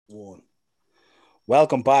One.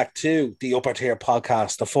 Welcome back to the Upper Tier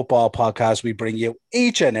Podcast, the football podcast we bring you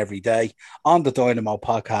each and every day on the Dynamo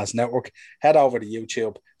Podcast Network. Head over to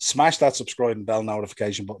YouTube, smash that subscribe and bell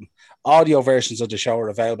notification button. Audio versions of the show are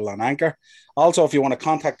available on Anchor. Also, if you want to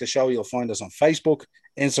contact the show, you'll find us on Facebook,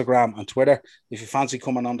 Instagram, and Twitter. If you fancy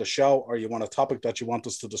coming on the show or you want a topic that you want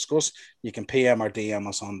us to discuss, you can PM or DM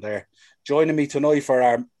us on there. Joining me tonight for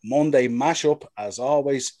our Monday mashup, as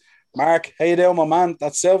always, Mark, how you doing, my man?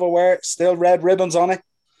 That silverware, still red ribbons on it?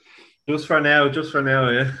 Just for now, yeah.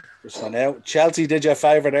 Just for now. Chelsea did you a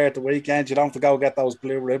favour there at the weekend. You don't have to go get those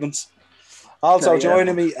blue ribbons. Also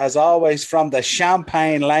joining me, as always, from the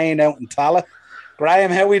Champagne Lane out in Tala. Graham,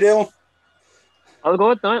 how we doing? All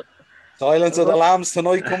good, no? Silence of the Lambs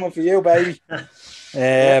tonight coming for you, baby.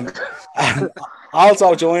 And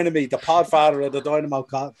also joining me, the podfather of the Dynamo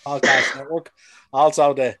Podcast Network.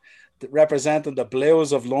 Also representing the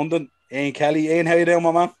Blues of London, Ian Kelly. Ian, how you doing,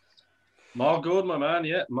 my man? More good, my man.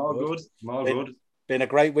 Yeah, more good. Been a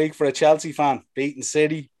great week for a Chelsea fan. Beating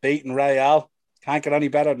City, beating Real. Can't get any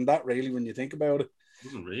better than that, really, when you think about it.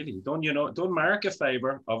 Doesn't really. Done Mark a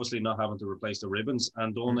favour, obviously not having to replace the ribbons,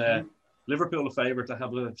 and done Liverpool a favour to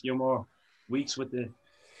have a few more weeks with the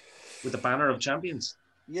banner of champions.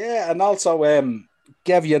 Yeah, and also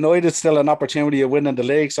gave United still an opportunity of winning the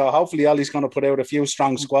league. So hopefully Ollie's going to put out a few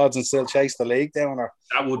strong squads and still chase the league down.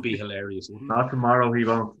 That would be hilarious. Not tomorrow, he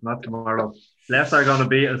won't. Not tomorrow. Leicester are going to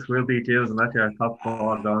beat us. We'll beat you, and that's your top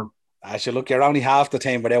four gone. Actually, look, you're only half the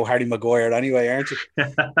team without Harry Maguire anyway, aren't you?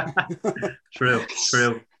 True.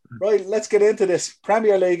 Right, let's get into this.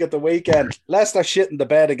 Premier League at the weekend. Leicester shitting the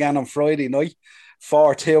bed again on Friday night.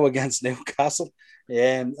 4-2 against Newcastle.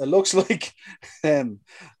 It looks like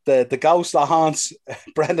the ghost that haunts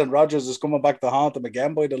Brendan Rodgers is coming back to haunt him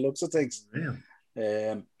again by the looks of things.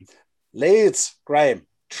 Yeah. Leeds, Graham,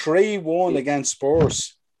 3-1 against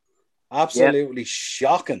Spurs. Absolutely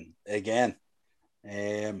shocking again.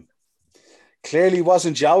 Clearly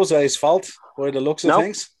wasn't Jose's fault by the looks of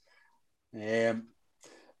things.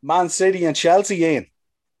 Man City and Chelsea in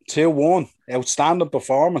 2-1. Outstanding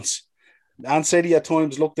performance. Man City at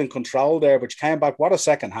times looked in control there, but came back. What a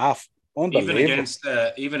second half. Unbelievable.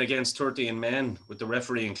 Even against 13 men, with the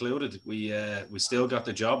referee included, we still got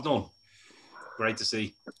the job done. Great to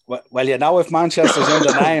see. Well, you know, if Manchester's in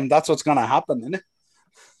the name, that's what's going to happen, isn't it?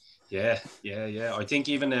 Yeah. I think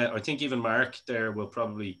even Mark there will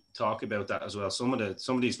probably talk about that as well. Some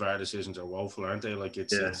of these VAR decisions are woeful, aren't they? Like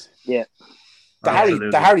it's The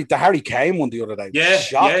Harry Kane one the other day.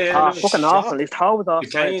 Yeah. Fucking awful. His toe was off.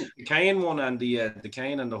 The Kane one and the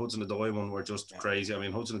Kane and the Hudson-Odoi one were just crazy. I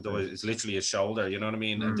mean, Hudson-Odoi is literally his shoulder. You know what I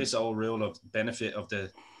mean? And this whole rule of benefit of the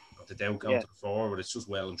doubt going to the forward, it's just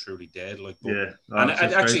well and truly dead.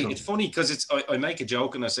 It's funny because I make a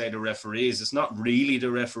joke and I say the referees. It's not really the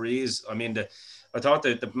referees. I mean, I thought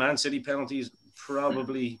that the Man City penalties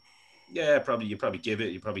probably you probably give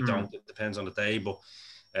it. You probably don't. It depends on the day, but.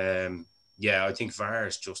 I think VAR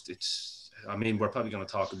is we're probably going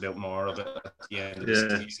to talk about more of it at the end of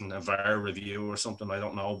the season, a VAR review or something, I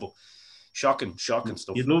don't know, but shocking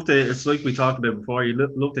stuff. You'd love to, it's like we talked about before, you'd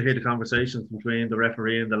love to hear the conversations between the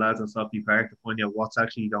referee and the lads in Stockley Park to find out what's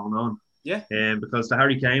actually going on. Yeah. Because the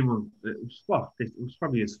Harry Kane one, it was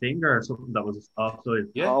probably his finger or something that was offside.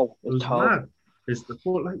 Yeah. Oh, it was mad. It's the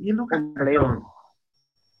foot, you look at it.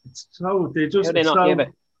 It's so,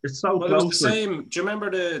 it's so close. It was the same. Do you remember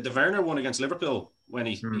the Werner one against Liverpool when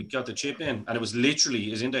he got the chip in, and it was literally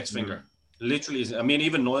his index finger? Literally,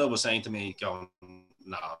 even Noel was saying to me, "Going,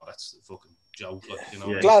 nah, that's a fucking joke." Like, you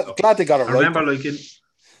know, glad they got it right.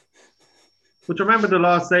 But remember the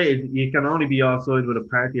law said you can only be offside with a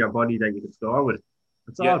part of your body that you can score with.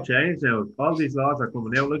 It's all changed now. All these laws are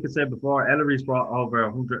coming out. Like I said before, Ellery's brought over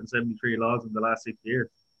 173 laws in the last 6 years.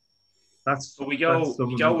 We go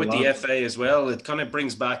with the FA as well. It kind of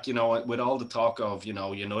brings back, you know, with all the talk of, you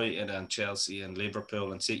know, United and Chelsea and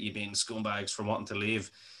Liverpool and City being scumbags for wanting to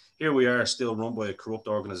leave. Here we are still run by a corrupt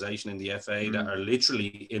organisation in the FA that are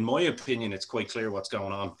literally, in my opinion, it's quite clear what's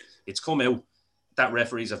going on. It's come out that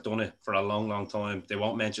referees have done it for a long, long time. They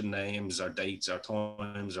won't mention names or dates or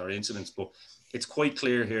times or incidents, but it's quite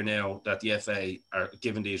clear here now that the FA are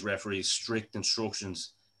giving these referees strict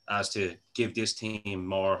instructions as to give this team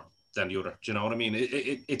more than the other. Do you know what I mean?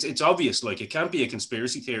 It's obvious. Like, it can't be a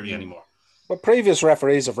conspiracy theory anymore. But previous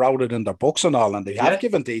referees have wrote it in their books and all, and they have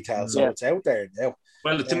given details, so it's out there now.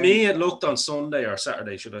 Well, to me, it looked on Sunday or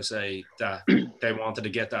Saturday, should I say, that they wanted to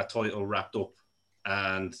get that title wrapped up,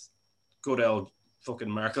 and good old fucking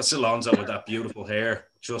Marcos Alonso with that beautiful hair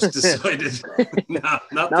just decided, not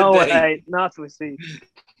today. Not to see.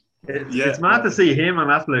 It's mad to see him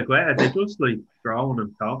and Aspilicueta. They just like growing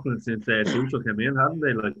in confidence since Tuchel came in, haven't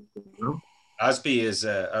they? Like, you know. Aspie is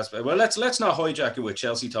Aspie. Well, let's not hijack it with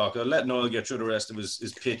Chelsea talk. I'll let Noel get through the rest of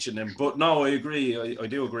his pitch and then. But no, I agree. I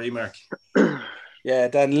do agree, Mark. Yeah,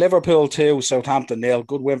 then Liverpool 2, Southampton 0.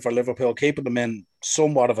 Good win for Liverpool, keeping them in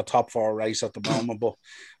somewhat of a top 4 race at the moment. But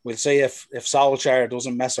we'll see if Solskjaer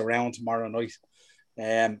doesn't mess around tomorrow night.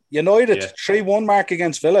 United 3-1 mark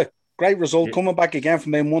against Villa. Great result, coming back again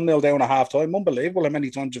from being 1-0 down at half time. Unbelievable how many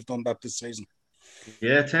times you've done that this season.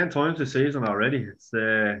 Yeah, 10 times this season already.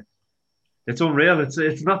 It's unreal.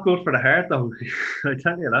 It's not good for the heart, though. I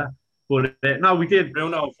tell you that. But no, we did.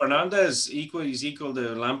 Bruno Fernandes he's equal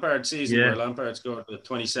to Lampard's season, where Lampard scored the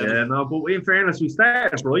 27. Yeah, no, but in fairness, we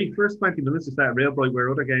started bright. First 20 minutes, we started real bright, where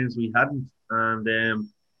other games we hadn't. And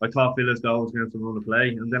I thought Villa's goal was against the run of play.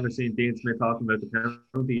 And then I seen Dean Smith talking about the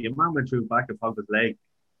penalty. A man went through back of Pogba's leg.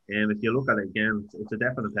 And if you look at it again, it's a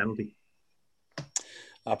definite penalty.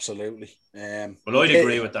 Absolutely. Well, I'd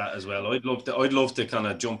agree with that as well. I'd love to kind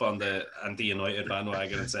of jump on the anti-United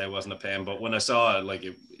bandwagon and say it wasn't a pen, but when I saw it, like,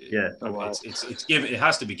 it's given. It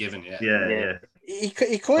has to be given. Yeah.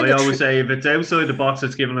 I always say if it's outside the box,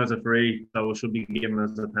 it's given as a free, so it should be given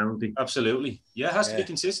as a penalty. Absolutely. Yeah, it has to be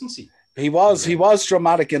consistency. He was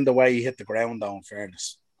dramatic in the way he hit the ground, though, in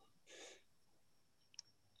fairness.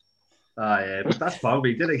 Yeah, but that's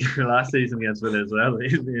probably did it last season against Villa as well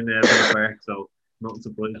in Villa Park, so nothing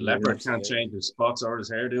surprising. The leopard can't change his spots or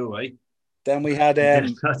his hairdo, right? Then we had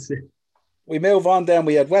that's it. We move on. Then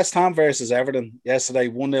we had West Ham versus Everton yesterday.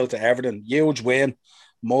 1-0 to Everton, huge win.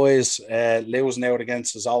 Moyes losing out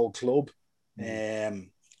against his old club,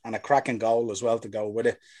 and a cracking goal as well to go with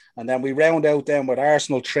it. And then we round out then with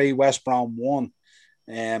Arsenal 3, West Brom 1.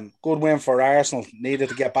 Good win for Arsenal. Needed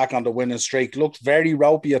to get back on the winning streak. Looked very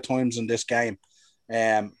ropey at times in this game.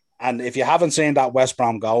 And if you haven't seen that West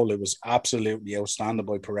Brom goal, it was absolutely outstanding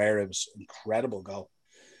by Pereira. It was an incredible goal.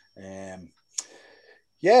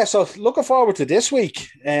 So looking forward to this week.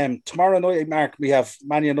 Tomorrow night, Mark, we have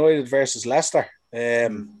Man United versus Leicester.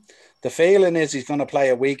 The feeling is he's going to play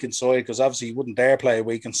a week inside, because obviously he wouldn't dare play a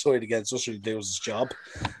week inside against us or he'd lose his job.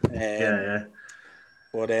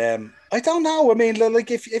 But I don't know. I mean,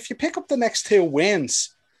 like if you pick up the next 2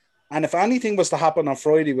 wins, and if anything was to happen on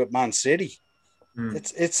Friday with Man City,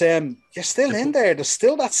 it's you're still in there. There's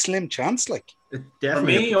still that slim chance. Like, for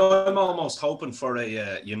me, I'm almost hoping for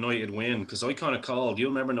a United win, because I kind of called. You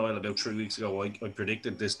remember, Noel, about 3 weeks ago, I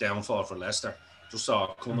predicted this downfall for Leicester. Just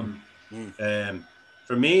saw it coming.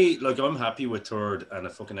 For me, like, I'm happy with third and a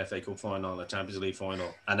fucking FA Cup final and a Champions League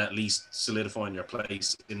final, and at least solidifying your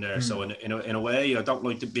place in there. So in a way, I don't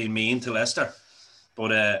like to be mean to Leicester,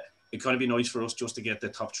 but it kind of be nice for us just to get the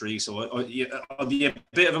top 3. So I'll be a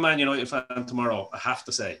bit of a Man United fan tomorrow, I have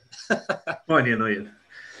to say. Man United.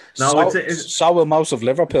 No, so will most of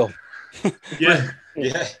Liverpool. Yeah.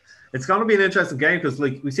 It's going to be an interesting game, because,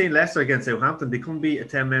 like, we've seen Leicester against Southampton. They couldn't beat a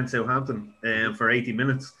 10-man Southampton for 80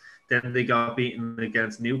 minutes. Then they got beaten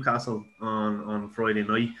against Newcastle on Friday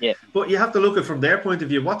night. Yeah. But you have to look at it from their point of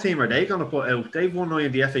view. What team are they going to put out? They've won now in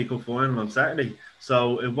the FA Cup final on Saturday.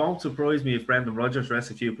 So it won't surprise me if Brendan Rodgers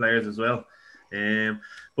rests a few players as well.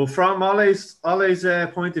 But from Ole's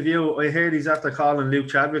point of view, I heard he's after calling Luke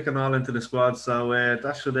Chadwick and all into the squad. So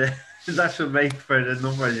that should make for the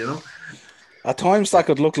numbers, you know. At times that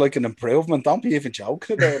could look like an improvement. Don't be even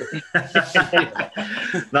joking about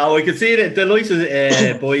it. No, I can see that the likes of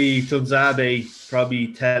Boy Tunzabe, probably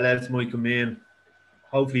Tellez might come in.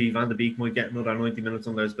 Hopefully Van de Beek might get another 90 minutes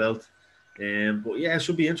under his belt. But yeah, it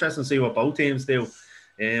should be interesting to see what both teams do.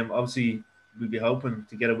 Obviously, we'd be hoping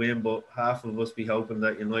to get a win, but half of us be hoping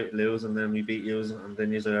that United lose and then we beat you, and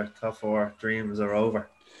then your top 4 dreams are over.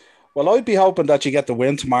 Well, I'd be hoping that you get the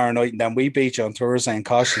win tomorrow night and then we beat you on Thursday and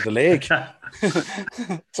cost you the league.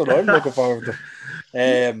 That's what I'm looking forward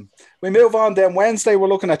to. We move on then. Wednesday, we're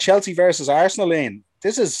looking at Chelsea versus Arsenal. Ian,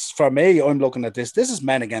 this is, for me, I'm looking at this. This is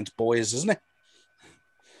men against boys, isn't it?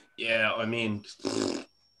 Yeah, I mean,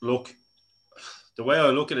 look, the way I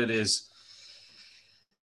look at it is,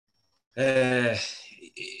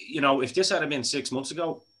 if this had been 6 months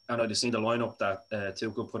ago and I'd have seen the lineup that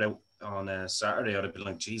Tuchel put out on Saturday, I'd have been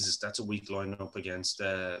like, Jesus, that's a weak lineup against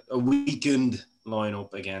a weakened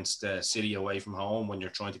lineup against City away from home when you're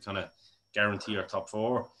trying to kind of guarantee your top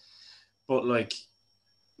 4. But like,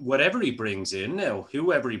 whatever he brings in now,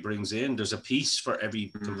 whoever he brings in, there's a piece for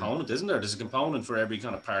every component, isn't there? There's a component for every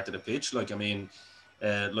kind of part of the pitch. Like, I mean,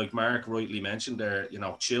 like Mark rightly mentioned there,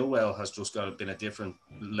 Chilwell has just been a different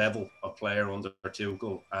level of player under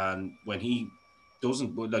Tuchel, and when he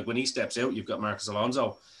steps out, you've got Marcus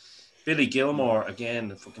Alonso. Billy Gilmore, again,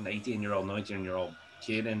 the fucking 18-year-old, 19-year-old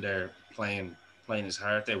kid in there playing his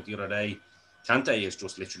heart out the other day. Kante is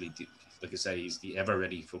just literally, like I say, he's the ever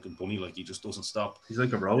ready fucking bunny. Like, he just doesn't stop. He's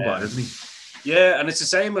like a robot, isn't he? Yeah, and it's the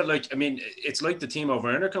same with, like, I mean, it's like the Timo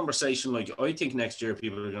Werner conversation. Like, I think next year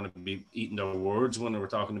people are going to be eating their words when they were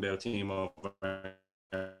talking about Timo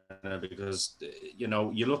Werner, because, you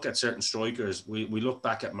know, you look at certain strikers. We look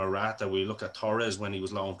back at Morata, we look at Torres when he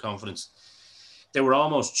was low on confidence. They were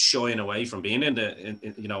almost shying away from being in the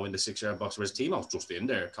 6-yard box, whereas Timo's just in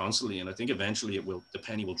there constantly. And I think eventually the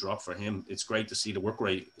penny will drop for him. It's great to see the work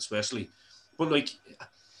rate, especially. But, like,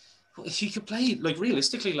 if he could play, like,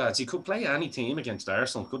 realistically, lads, he could play any team against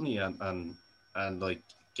Arsenal, couldn't he? And like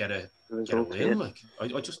get a win. Like, I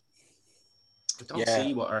don't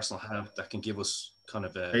see what Arsenal have that can give us kind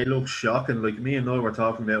of a. They look shocking. Like, me and Noel were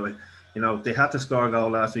talking about it. You know, they had to score a goal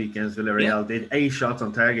last week against Villarreal. They had 8 shots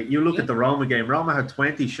on target. You look at the Roma game. Roma had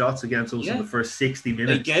 20 shots against us in the first 60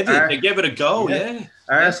 minutes. They gave it a go,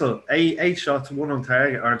 Arsenal, 8 shots, 1 on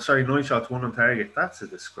target. 9 shots, 1 on target. That's a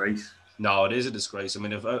disgrace. No, it is a disgrace. I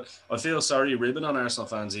mean, if I feel sorry ribbing on Arsenal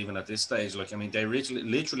fans even at this stage. Like, I mean, they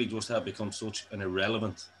literally just have become such an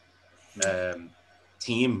irrelevant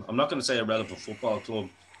team. I'm not going to say a relevant football club,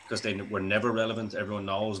 because they were never relevant. Everyone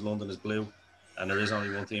knows London is blue, and there is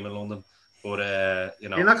only one team in London. But you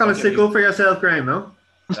know, you're not going to stick up for yourself, Graham, no?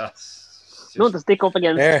 That's not to stick up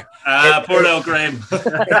against. Poor old Graham.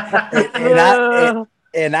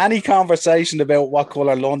 In any conversation about what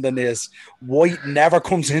colour London is, white never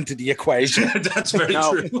comes into the equation. That's very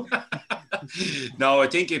true. No, I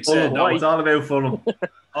think it's it's all about Fulham.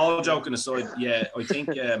 All joking aside, yeah, I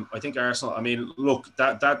think Arsenal. I mean, look,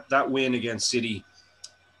 that win against City,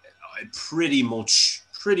 pretty much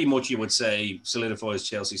you would say solidifies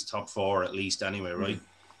Chelsea's top 4 at least anyway, right?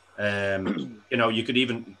 You know, you could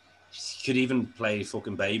even play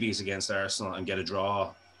fucking babies against Arsenal and get a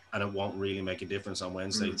draw, and it won't really make a difference on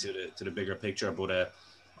Wednesday to the bigger picture. But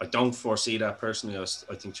I don't foresee that personally.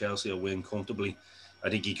 I think Chelsea will win comfortably. I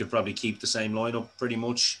think he could probably keep the same lineup pretty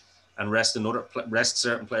much and rest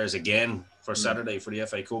certain players again for Saturday for the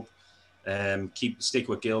FA Cup. Stick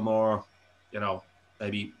with Gilmore, you know,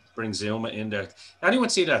 maybe bring Zuma in there. Anyone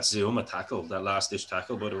see that Zuma tackle, that last-ditch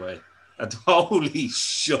tackle, by the way? Holy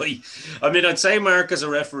shit. I mean, I'd say, Mark, as a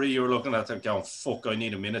referee, you were looking at it going, fuck, I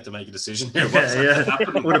need a minute to make a decision here.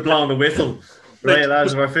 Would have blown the whistle. Right,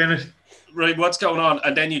 lads, we're finished. Right, what's going on?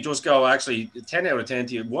 And then you just go, actually, 10 out of 10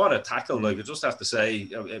 to you. What a tackle. Like, I just have to say,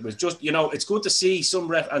 it was just, you know, it's good to see some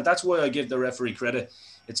and that's why I give the referee credit.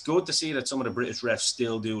 It's good to see that some of the British refs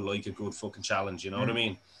still do like a good fucking challenge, you know what I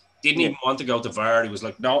mean? Didn't even want to go to VAR. He was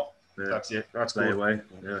like, no, that's it. That's good. Away.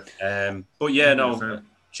 Yeah. But yeah, no,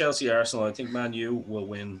 Chelsea, Arsenal, I think Man U will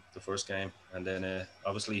win the first game. And then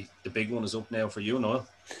obviously the big one is up now for you, Noel.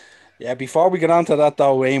 Yeah, before we get on to that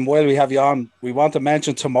though, Wayne, while we have you on, we want to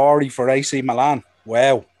mention Tomori for AC Milan.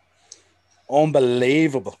 Wow.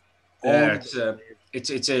 Unbelievable. Yeah,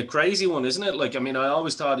 it's a crazy one, isn't it? Like, I mean, I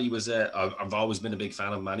always thought he was I've always been a big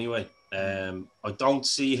fan of him anyway. I don't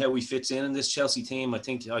see how he fits in this Chelsea team. I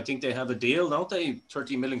think they have a deal, don't they?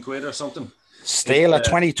 30 million quid or something. Steal at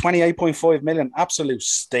 28.5 million. Absolute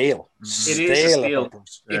steal. It is a steal.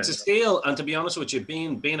 It's a steal. And to be honest with you,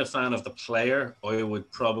 being a fan of the player, I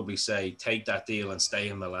would probably say take that deal and stay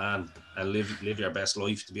in Milan and live your best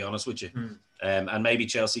life, to be honest with you. And maybe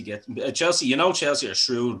Chelsea you know, Chelsea are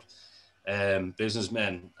shrewd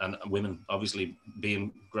businessmen and women. Obviously,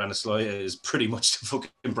 being Granislaia is pretty much the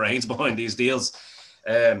fucking brains behind these deals.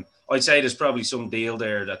 I'd say there's probably some deal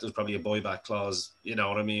there that there's probably a buyback clause, you know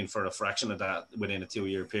what I mean, for a fraction of that within a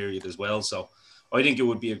 2-year period as well. So I think it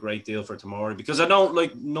would be a great deal for Tomori, because I don't,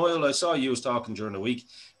 like, Noel, I saw you was talking during the week.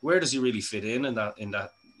 Where does he really fit in that,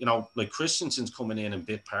 you know, like Christensen's coming in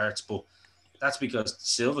bit parts, but that's because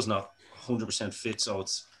Silva's not 100% fit. So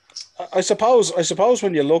it's, I suppose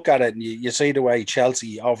when you look at it and you see the way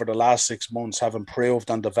Chelsea over the last 6 months have improved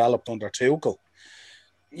and developed under Tuchel,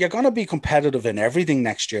 you're going to be competitive in everything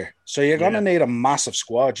next year. So you're going to need a massive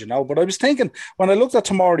squad, you know. But I was thinking, when I looked at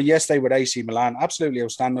Tomori yesterday with AC Milan, absolutely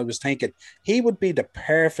outstanding, I was thinking he would be the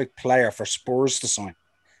perfect player for Spurs to sign.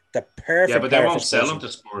 The perfect player. Yeah, but they won't sell him to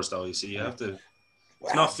Spurs, though, you see. You have to...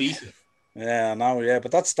 It's not FIFA. Yeah, no, yeah.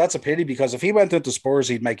 But that's a pity, because if he went into Spurs,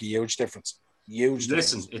 he'd make a huge difference.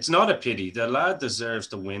 Listen, it's not a pity. The lad deserves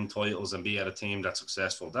to win titles and be at a team that's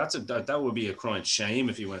successful. That would be a crying shame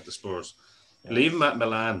if he went to Spurs. Yeah. Leave him at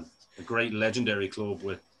Milan, a great legendary club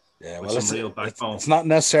with some real backbone. It's not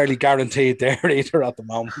necessarily guaranteed there either at the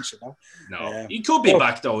moment, you know. No, he could be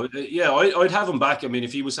back though. Yeah, I'd have him back. I mean,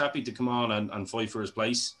 if he was happy to come on and fight for his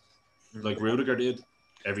place, like Rudiger did,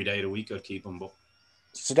 every day of the week, I'd keep him. But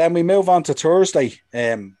so then we move on to Thursday.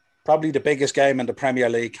 probably the biggest game in the Premier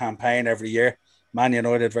League campaign every year. Man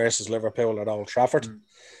United versus Liverpool at Old Trafford.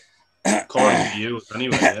 According to you,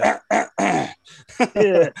 anyway.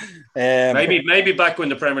 Maybe back when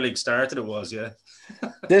the Premier League started, it was, yeah.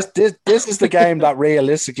 This is the game that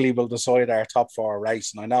realistically will decide our top 4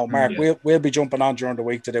 race. And I know, Mark, we'll be jumping on during the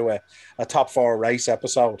week to do a top 4 race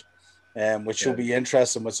episode, which should be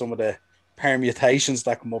interesting with some of the permutations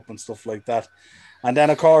that come up and stuff like that. And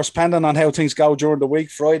then, of course, depending on how things go during the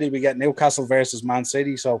week, Friday we get Newcastle versus Man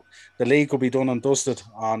City, so the league will be done and dusted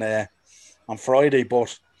on Friday.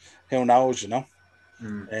 But who knows, you know?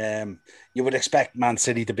 You would expect Man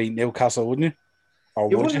City to beat Newcastle, wouldn't you? Or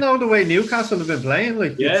you wouldn't know the way Newcastle have been playing.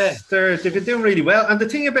 Like, they've been doing really well. And the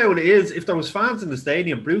thing about it is, if there was fans in the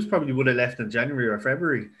stadium, Bruce probably would have left in January or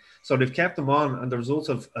February. So they've kept them on, and the results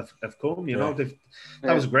have come. You know,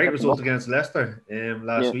 that was a great result against Leicester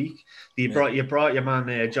last week. You brought your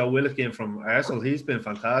man Joe Willock in from Arsenal. He's been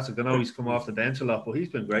fantastic. I know he's come off the bench a lot, but he's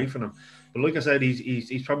been great for them. But like I said,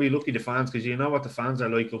 he's probably lucky the fans, because you know what the fans are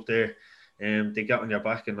like up there. They get on your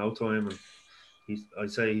back in no time, and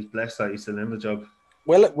I'd say he's blessed that he's still in the job.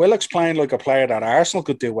 Will explain like a player that Arsenal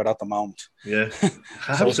could do with at the moment. Yeah, so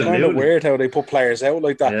it's kind of weird how they put players out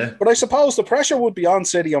like that. Yeah. But I suppose the pressure would be on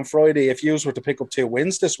City on Friday if you were to pick up 2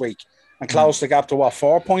 wins this week and close the gap to what,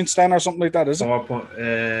 4 points then or something like that, is it? 4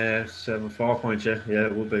 points, yeah,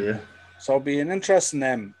 it would be, yeah. So it'd be an interesting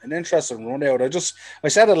run out. I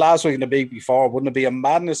said it last week and the week before. Wouldn't it be a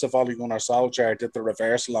madness if Ole Gunnar Solskjaer did the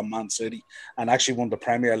reversal on Man City and actually won the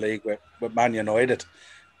Premier League with Man United?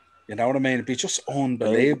 You know what I mean? It'd be just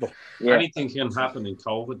unbelievable. Yeah. Anything can happen in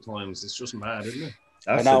COVID times. It's just mad, isn't it?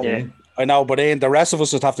 I know, but then the rest of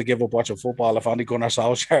us would have to give up watching football if Ole Gunnar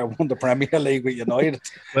Solskjaer won the Premier League with United.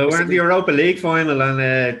 Well, we're in the Europa League final,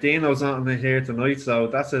 and Dino's not in here tonight, so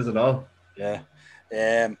that says it all. Yeah.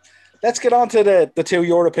 Let's get on to the 2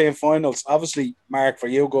 European finals. Obviously, Mark, for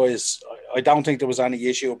you guys, I don't think there was any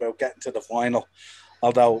issue about getting to the final.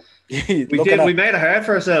 Although we made it hard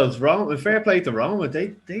for ourselves. Roma, fair play to Roma,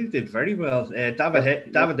 they did very well. David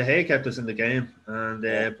De Gea kept us in the game, and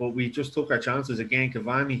but we just took our chances again.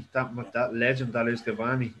 Cavani, that legend that is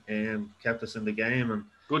Cavani, kept us in the game. And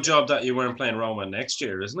good job that you weren't playing Roma next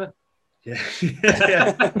year, isn't it? Yeah.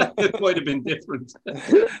 It might have been different.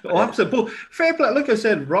 Absolutely. But fair play, like I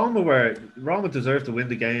said, Roma deserved to win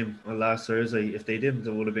the game on last Thursday. If they didn't,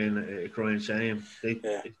 it would have been a crying shame.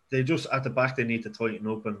 They just at the back, they need to tighten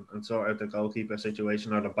up and sort out the goalkeeper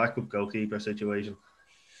situation, or the backup goalkeeper situation.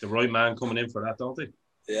 The right man coming in for that, don't they?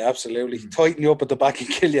 Yeah, absolutely. Tighten you up at the back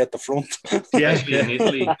and kill you at the front. Especially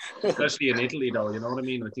in Italy, though. You know what I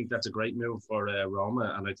mean? I think that's a great move for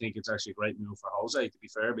Roma, and I think it's actually a great move for Jose, to be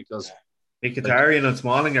fair, because Mkhitaryan and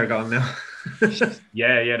Smalling are gone now.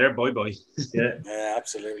 yeah, they're bye. Yeah,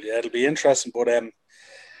 absolutely. Yeah, it'll be interesting, but I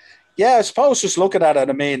suppose just looking at it,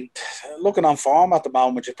 I mean, looking on form at the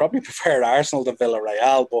moment, you'd probably prefer Arsenal than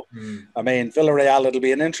Villarreal, but I mean, Villarreal, it'll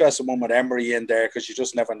be an interesting one with Emery in there, because you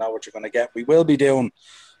just never know what you're going to get. We will be doing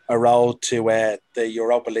a road to the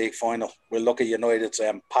Europa League final. We'll look at United's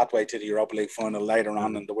pathway to the Europa League final later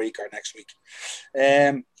on in the week or next week.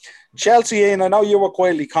 Chelsea, Ian, I know you were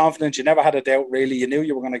quietly confident. You never had a doubt, really. You knew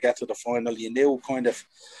you were going to get to the final. You knew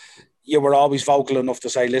you were always vocal enough to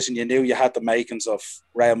say, listen, you knew you had the makings of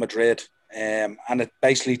Real Madrid, and it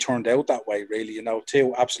basically turned out that way, really. You know,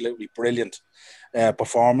 2 absolutely brilliant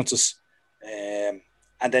performances. And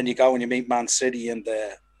then you go and you meet Man City in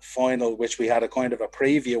the final, which we had a kind of a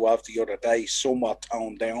preview of the other day, somewhat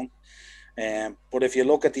toned down. But if you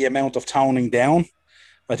look at the amount of toning down,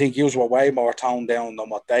 I think you were way more toned down than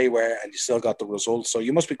what they were, and you still got the results. So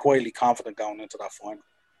you must be quietly confident going into that final.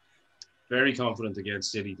 Very confident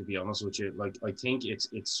against City, to be honest with you. Like, I think it's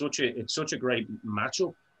such a great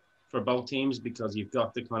matchup for both teams, because you've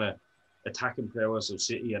got the kind of attacking prowess of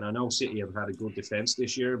City, and I know City have had a good defense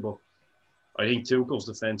this year, but I think Tuchel's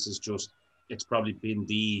defense is it's probably been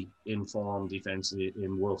the informed defense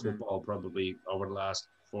in world football probably over the last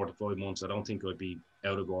 4 to 5 months. I don't think it would be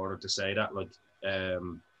out of order to say that. Like,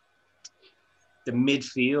 the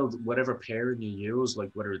midfield, whatever pairing you use, like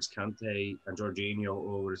whether it's Kante and Jorginho,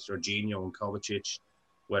 or it's Jorginho and Kovacic,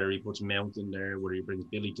 whether he puts Mount in there, whether he brings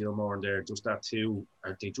Billy Gilmore in there, just that too,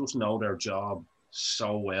 they just know their job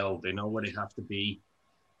so well. They know where they have to be.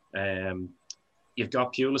 You've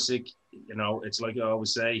got Pulisic, you know, it's like I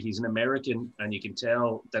always say, he's an American, and you can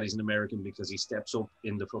tell that he's an American because he steps up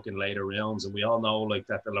in the fucking later rounds, and we all know like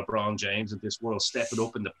that the LeBron James of this world stepping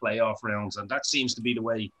up in the playoff rounds, and that seems to be the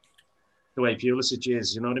way Pulisic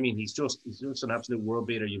is, you know what I mean? He's just an absolute world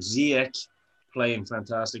beater. You've Ziyech playing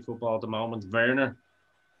fantastic football at the moment. Werner,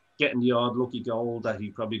 getting the odd lucky goal that he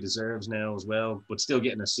probably deserves now as well, but still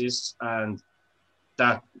getting assists. And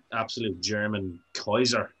that absolute German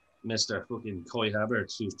Kaiser, Mr. fucking Kai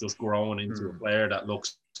Havertz, who's just growing into a player that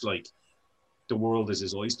looks like the world is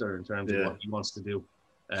his oyster in terms of what he wants to do.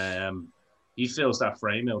 He fills that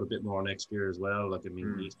frame out a bit more next year as well. Like, I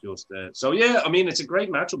mean, he's just... so, yeah, I mean, it's a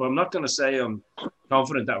great matchup. I'm not going to say I'm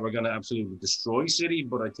confident that we're going to absolutely destroy City,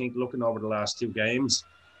 but I think looking over the last 2 games,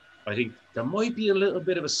 I think there might be a little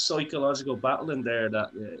bit of a psychological battle in there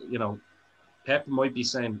that, you know, Pep might be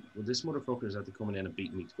saying, well, this motherfucker's had to come in and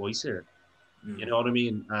beat me twice here. You know what I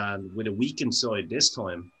mean? And with a weakened side this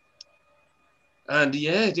time. And,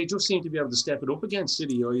 yeah, they just seem to be able to step it up against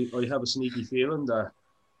City. I have a sneaky feeling that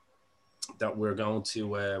we're going to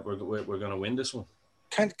we're going to win this one.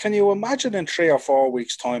 Can you imagine in 3 or 4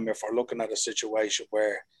 weeks' time if we're looking at a situation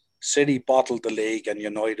where City bottled the league and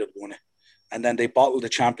United won it, and then they bottled the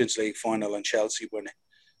Champions League final and Chelsea win it?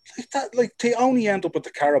 Like that, like they only end up with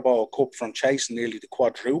the Carabao Cup from chasing nearly the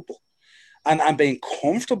quadruple, and being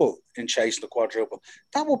comfortable in chasing the quadruple.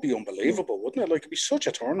 That would be unbelievable, wouldn't it? Like, it'd be such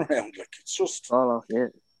a turnaround. Like, it's just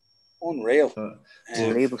unreal.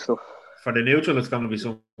 Unbelievable stuff. For the neutral, it's going to be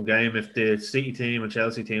some game. If the City team and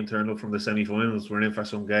Chelsea team turn up from the semi-finals, we're in for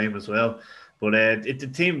some game as well. But the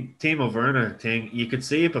Timo Werner thing, you could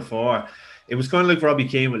see it before. It was kind of like Robbie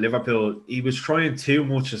Keane with Liverpool. He was trying too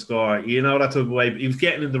much to score. You know, that type of way. He was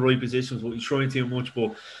getting in the right positions, but he's trying too much.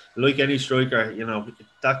 But like any striker, you know,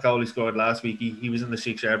 that goal he scored last week, he was in the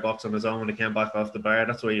 6-yard box on his own when he came back off the bar.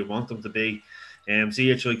 That's where you want him to be.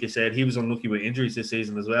 CH, like you said, he was unlucky with injuries this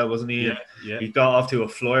season as well, wasn't he? Yeah. He got off to a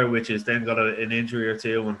flyer, which has then got an injury or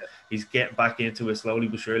two, and he's getting back into it slowly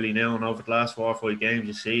but surely now. And over the last 4 or 5 games,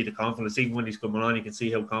 you see the confidence. Even when he's coming on, you can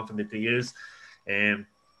see how confident he is.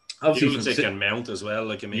 Obviously, Mount as well.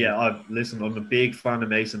 Like, I mean, listen, I'm a big fan of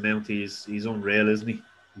Mason Mount. He's unreal, isn't he?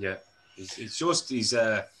 Yeah, he's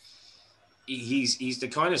the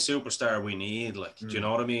kind of superstar we need. Like, do you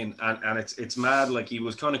know what I mean? And it's mad. Like, he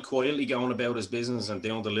was kind of quietly going about his business and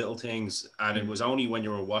doing the little things. And it was only when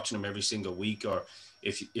you were watching him every single week, or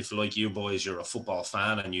if like you boys, you're a football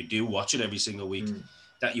fan and you do watch it every single week,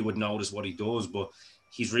 that you would notice what he does. But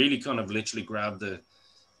he's really kind of literally grabbed the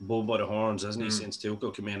bull by the horns, hasn't he, since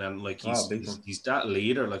Tuchel came in? And like, he's that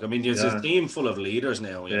leader. Like, I mean, there's a team full of leaders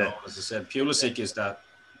now, you know. As I said, Pulisic is that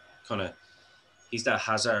kind of, he's that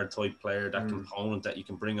Hazard type player, that component that you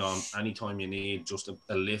can bring on anytime you need just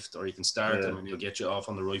a lift, or you can start him and he'll get you off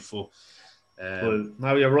on the right foot. Well,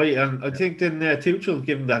 no, you're right. And I think then Tuchel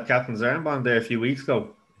gave him that captain's armband there a few weeks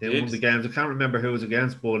ago in one of the games. I can't remember who it was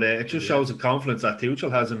against, but it just shows the confidence that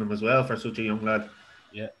Tuchel has in him as well for such a young lad.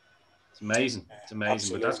 Yeah. It's amazing.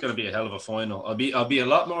 Absolutely. But that's going to be a hell of a final. I'll be a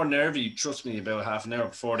lot more nervy, trust me, about half an hour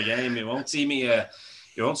before the game. You won't see me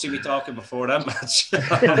talking before that match.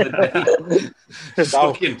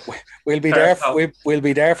 We'll be there. We'll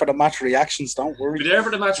be there for the match reactions. Don't worry. We'll be there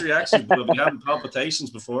for the match reactions, but we'll be having palpitations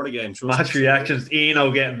before the game. Match reactions.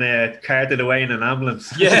 Eno getting carted away in an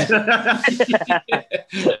ambulance. Yeah,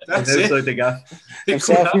 that's it.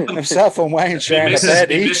 Himself and Wayne sharing a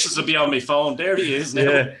bed each. This will be on my phone. There he is now.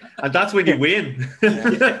 Yeah, and that's when you win.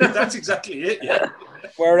 That's exactly it. Yeah.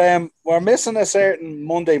 We're missing a certain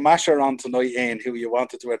Monday masher on tonight, Ian, who you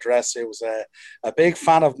wanted to address. He was a big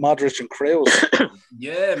fan of Modric and Kroos.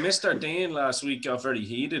 Yeah, Mr. Dean last week got very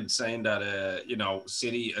heated, saying that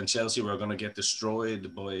City and Chelsea were going to get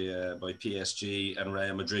destroyed by PSG and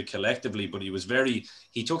Real Madrid collectively. But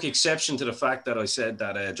he took exception to the fact that I said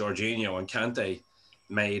that Jorginho and Kante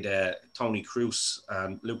made Toni Kroos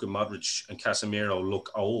and Luka Modric and Casemiro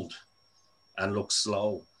look old and look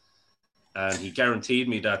slow. And he guaranteed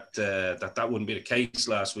me that that wouldn't be the case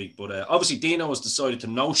last week. But obviously Dino has decided to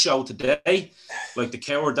no-show today, like the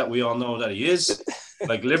coward that we all know that he is.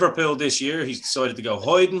 Like Liverpool this year, he's decided to go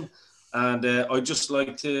hiding. And I'd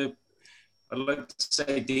like to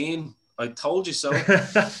say, Dean, I told you so.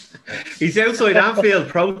 He's outside Anfield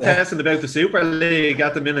protesting about the Super League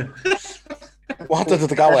at the minute. Wanted it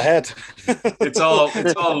to go ahead. It's all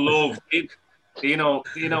love. Dino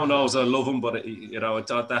knows I love him, but I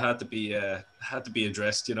thought that had to be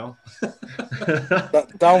addressed. Don't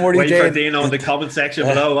worry, wait for Dino in the comment section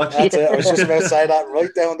below. That's it. I was just about to say that right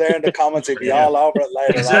down there in the comments. He'd be all over it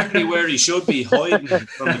later. Exactly where he should be, hiding in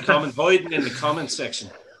the comment section.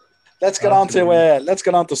 Let's get on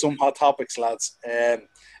to some hot topics, lads.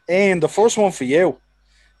 Ian, the first one for you: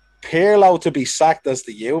 Pirlo to be sacked as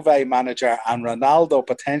the Juve manager and Ronaldo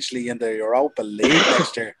potentially in the Europa League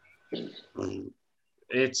next year.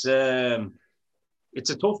 It's a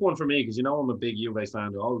tough one for me because I'm a big Juve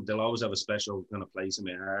fan. They'll always have a special kind of place in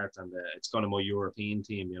my heart, and it's kind of my European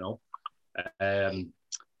team.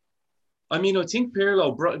 I mean, I think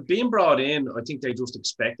Pirlo being brought in, I think they just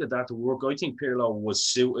expected that to work. I think Pirlo was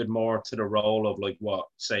suited more to the role of like what,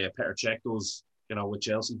 say, a Petr Cech does, with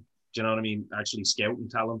Chelsea. Do you know what I mean? Actually scouting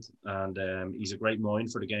talent, and he's a great mind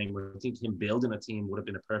for the game. I think him building a team would have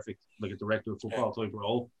been a perfect, like a director of football type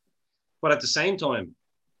role. But at the same time,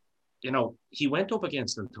 he went up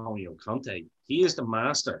against Antonio Conte. He is the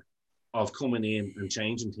master of coming in and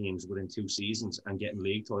changing teams within 2 seasons and getting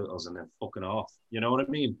league titles and then fucking off. You know what I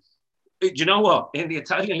mean? Do you know what? In the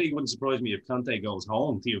Italian league, it wouldn't surprise me if Conte goes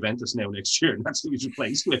home to Juventus now next year, and that's who he's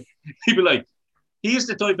replaced with. He'd be like, he's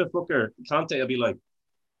the type of fucker. Conte will be like,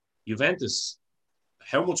 Juventus,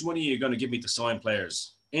 how much money are you going to give me to sign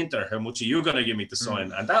players? Inter, how much are you going to give me to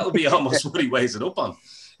sign? And that would be almost what he weighs it up on.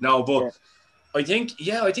 No, but I think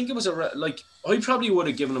it was I probably would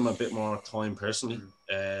have given him a bit more time personally.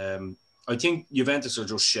 I think Juventus are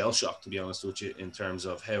just shell-shocked, to be honest with you, in terms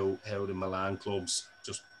of how the Milan clubs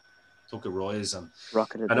just took a rise, and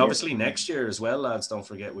obviously next year as well, lads. Don't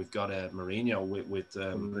forget we've got Mourinho with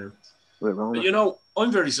Roma.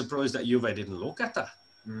 I'm very surprised that Juve didn't look at that.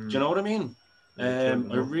 Do you know what I mean? I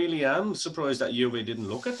really am surprised that Juve didn't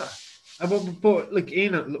look at that. But like,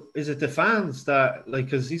 Ian, is it the fans that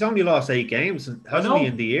because he's only lost 8 games and hasn't he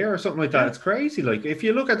in the year or something like that? It's crazy. Like if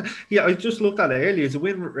you look at I just looked at it earlier. It's a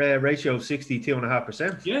win ratio of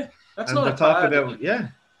 62.5%. Yeah, that's not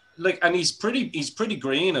bad. And he's pretty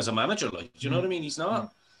green as a manager. Like, do you know what I mean? He's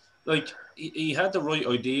not like he had the right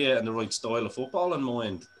idea and the right style of football in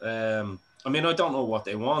mind. I mean, I don't know what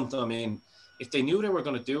they want. I mean, if they knew they were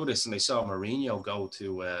going to do this and they saw Mourinho go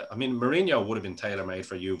to, Mourinho would have been tailor-made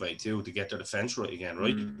for Juve too to get their defence right again,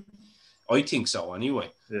 right? I think so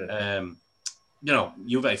anyway. Yeah.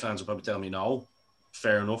 Juve fans will probably tell me no.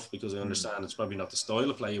 Fair enough, because I understand it's probably not the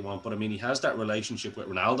style of play you want, but I mean, he has that relationship with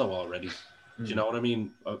Ronaldo already. Do you know what I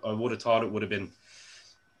mean? I would have thought it would have been,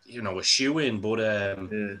 a shoe-in, but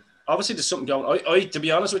obviously there's something going on. I to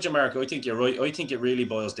be honest with you, Mark, I think you're right. I think it really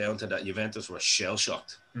boils down to that Juventus were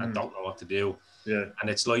shell-shocked and don't know what to do. Yeah. And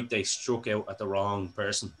it's like they struck out at the wrong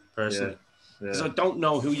person, personally. Because I don't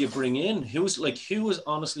know who you bring in. Who is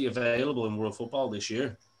honestly available in world football this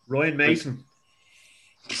year? Ryan Mason.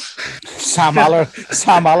 Sam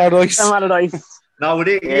Allardyce. No,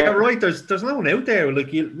 you're right. There's no one out there.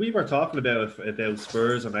 Like we were talking about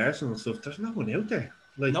Spurs and Arsenal and stuff. There's no one out there.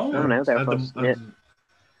 Like no one out there.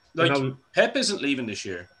 Pep isn't leaving this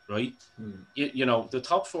year, right? The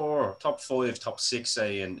top 4, top 5, top 6,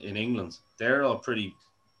 say in England, they're all pretty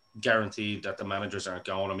guaranteed that the managers aren't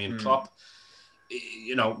going. I mean, Klopp.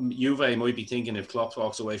 Juve might be thinking if Klopp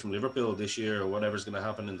walks away from Liverpool this year or whatever's going to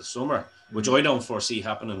happen in the summer, which I don't foresee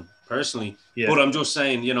happening personally. Yeah. But I'm just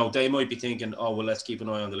saying, they might be thinking, oh, well, let's keep an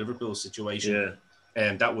eye on the Liverpool situation. Yeah.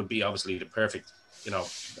 And that would be obviously the perfect,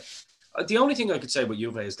 The only thing I could say about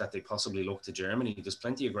Juve is that they possibly look to Germany. There's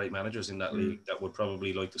plenty of great managers in that league that would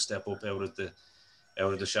probably like to step up out of the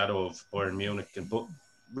shadow of Bayern Munich. But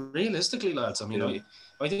realistically, lads, I mean,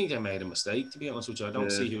 I think they made a mistake, to be honest with you. I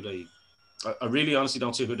don't see who they... I really honestly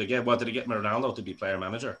don't see who they get. What did they get Ronaldo to be player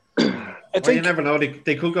manager? You never know.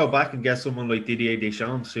 They could go back and get someone like Didier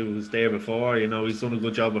Deschamps, who was there before. He's done a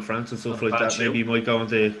good job with France and stuff like that. Maybe he might go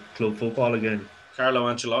into club football again.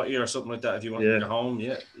 Carlo Ancelotti or something like that. If you want to go home,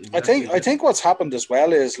 exactly. I think what's happened as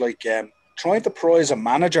well is trying to prize a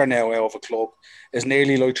manager now out of a club is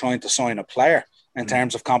nearly like trying to sign a player in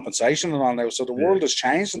terms of compensation and all now. So the world has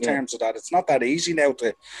changed in terms of that. It's not that easy now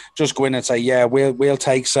to just go in and say, we'll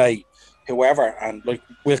take, say, whoever, and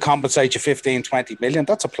we'll compensate you 15, 20 million.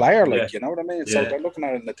 That's a player, you know what I mean? So they're looking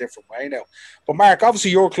at it in a different way now. But Mark,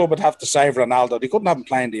 obviously your club would have to save Ronaldo. They couldn't have him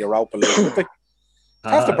playing the Europa League, would they?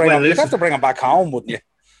 You'd have to bring him back home, wouldn't you? I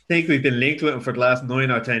think we've been linked with him for the last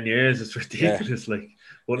 9 or 10 years. It's ridiculous.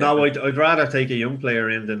 No, I'd rather take a young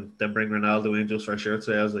player in than bring Ronaldo in just for shirt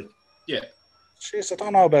sales. Jeez, I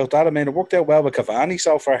don't know about that. I mean, it worked out well with Cavani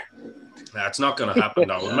so far. It's not going to happen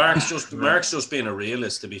though. Mark's just being a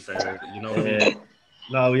realist, to be fair. You know what I mean?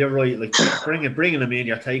 No, you're right. Bringing him in,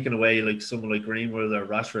 you're taking away someone like Greenwood or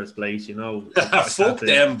Rashford's place. Fuck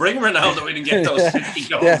them. Bring Ronaldo in and get those 50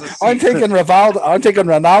 goals. I'm thinking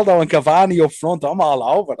Ronaldo and Cavani up front. I'm all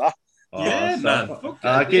over that.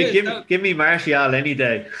 Man. Give me Martial any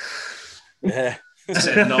day. Yeah.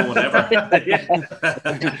 Said no one ever.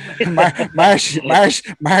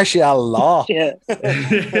 Martial law. Yeah.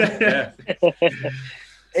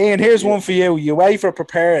 Ian, here's one for you.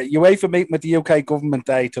 UEFA meeting with the UK government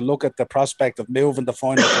day to look at the prospect of moving the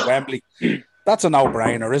final to Wembley. That's a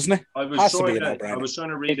no-brainer, isn't it? I was trying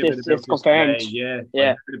to read a bit about this today. Yeah.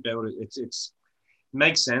 I heard about it.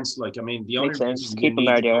 Makes sense. Like, I mean, the only reason keep you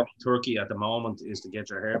need to go to Turkey at the moment is to get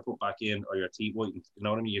your hair put back in or your teeth whitened. You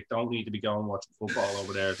know what I mean? You don't need to be going watching football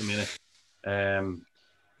over there at the minute.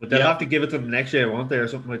 But they'll have to give it to them next year, won't they, or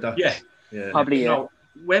something like that? Yeah. Probably. No,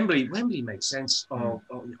 Wembley makes sense all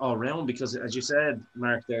around because, as you said,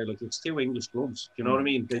 Mark, there, like it's 2 English clubs. You know what I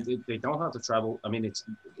mean? They don't have to travel. I mean, it's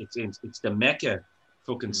the Mecca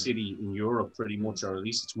fucking city in Europe, pretty much, or at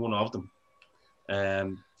least it's one of them.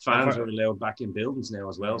 Fans are allowed back in buildings now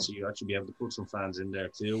as well, so you actually be able to put some fans in there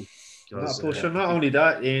too. Not only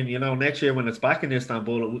that, next year when it's back in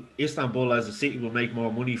Istanbul as a city will make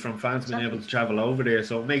more money from fans being able to travel over there,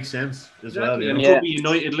 so it makes sense as well. And it could be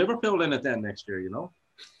United Liverpool in it then next year,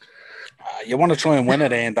 You want to try and win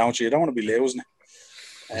it, Ian, don't you? You don't want to be losing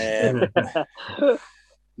it.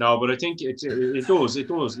 No, but I think it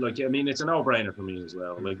does. Like, I mean, it's a no-brainer for me as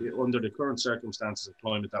well. Like, under the current circumstances of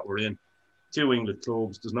climate that we're in, 2 English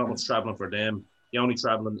clubs, there's not much travelling for them. The only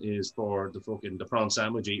travelling is for the prawn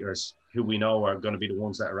sandwich eaters, who we know are going to be the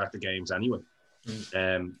ones that are at the games anyway.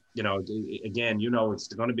 Again, it's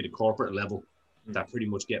going to be the corporate level that pretty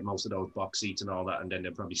much get most of those box seats and all that, and then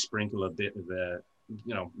they'll probably sprinkle a bit of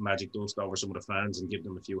magic dust over some of the fans and give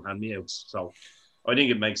them a few hand-me-outs. So I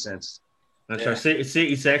think it makes sense. And our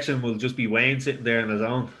city section will just be Wayne sitting there on his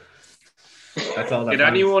own. That's all. Did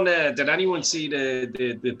anyone see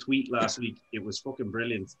the tweet last week? It was fucking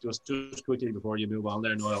brilliant. Just quickly before you move on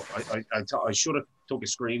there, Noel, I should have took a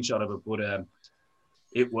screenshot of it, but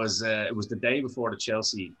it was the day before the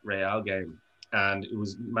Chelsea Real game, and it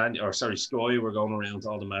was Sky were going around to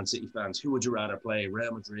all the Man City fans. Who would you rather play,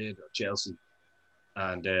 Real Madrid or Chelsea?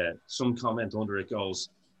 And some comment under it goes,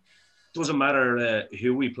 doesn't matter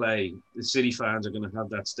who we play, the City fans are going to have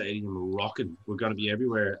that stadium rocking. We're going to be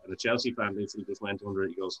everywhere. And the Chelsea fan literally just went under it.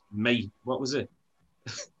 He goes, mate, what was it?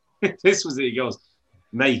 This was it. He goes,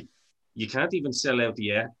 mate, you can't even sell out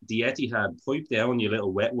the Etihad. Pipe down, you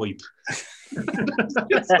little wet wipe.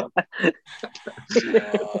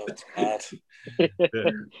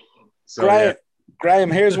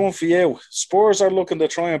 Graham, here's one for you. Spurs are looking to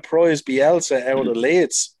try and prize Bielsa out of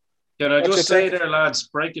Leeds. Can I just say there, lads,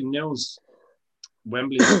 breaking news.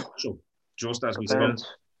 Wembley is official, just as we spoke.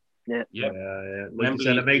 Yeah.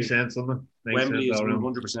 Wembley, it makes sense, doesn't it? Wembley is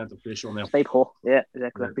 100% official now. Stay put. Yeah,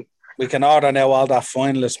 exactly. We can order now all that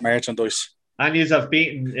finalist merchandise. And you have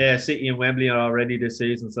beaten City and Wembley already this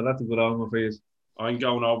season, so that's a good omen for you. I'm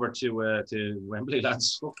going over to Wembley,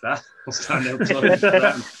 lads. Fuck that. I'll stand outside.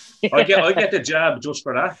 I get the jab just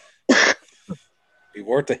for that. Be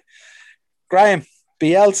worth it. Graham,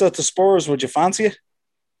 Bielsa to Spurs, would you fancy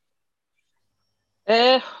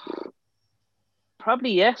it?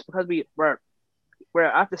 Probably yes, because we're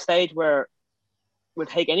at the stage where we'll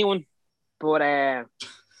take anyone. But I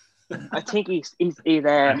think he's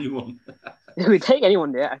anyone. We take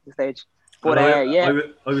anyone there at the stage. But I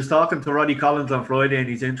was talking to Roddy Collins on Friday, and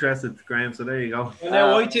he's interested, Graham. So there you go. Well,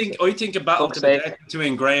 now I think a battle to the death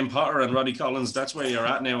between Graham Potter and Roddy Collins. That's where you're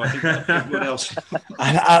at now. I think what else?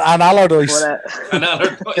 and Allardyce. And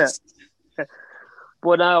Allardyce.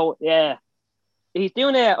 But now, yeah, he's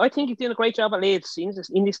doing I think he's doing a great job at Leeds. He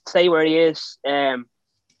needs to stay where he is.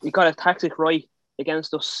 He got a tactic right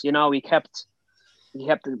against us. He kept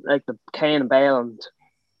like the Kane and Bale and.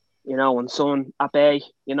 And Son at bay,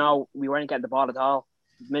 we weren't getting the ball at all.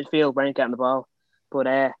 Midfield weren't getting the ball. But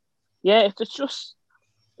it's just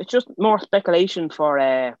more speculation for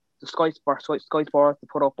the Sky Sports to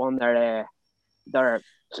put up on their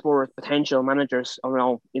Spurs potential managers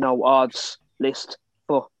odds list.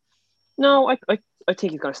 But no, I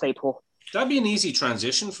think he's gonna stay put. That'd be an easy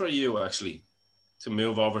transition for you actually to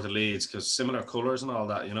move over to Leeds because similar colours and all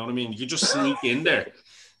that. You know what I mean? You just sneak in there.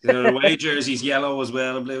 The away jersey's yellow as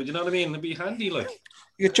well and blue. You know what I mean? It'd be handy, like.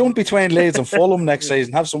 You could jump between Leeds and Fulham next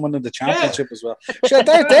season, have someone in the Championship as well. Sure,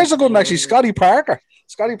 there's a good one, actually. Scotty Parker.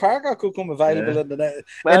 Scotty Parker could come available in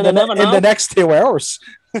the next 2 hours.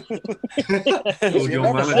 As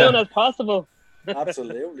soon as possible.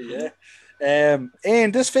 Absolutely, yeah.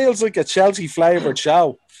 Ian, this feels like a Chelsea-flavoured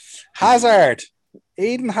show.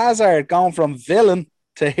 Eden Hazard gone from villain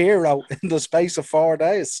to hero in the space of 4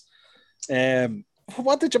 days.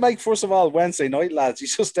 What did you make, first of all, Wednesday night, lads?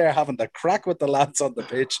 He's just there having the crack with the lads on the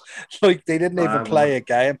pitch. Like they didn't even play a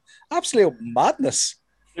game. Absolute madness.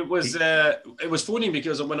 It was funny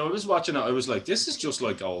because when I was watching it, I was like, this is just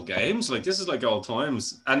like old games. Like, this is like old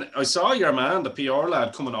times. And I saw your man, the PR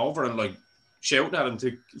lad, coming over and like shouting at him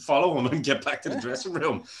to follow him and get back to the dressing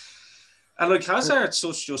room. And like Hazard's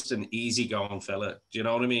just an easygoing fella. Do you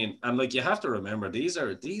know what I mean? And like you have to remember, these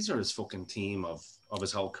are his fucking team of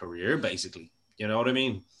his whole career, basically. You know what I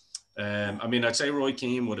mean? I mean, I'd say Roy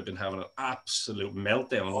Keane would have been having an absolute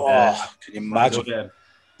meltdown. Can you imagine?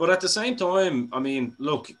 But at the same time, I mean,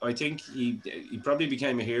 look, I think he probably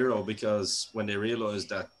became a hero because when they realised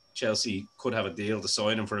that Chelsea could have a deal to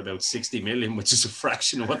sign him for about 60 million, which is a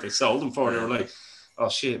fraction of what they sold him for, they were like, oh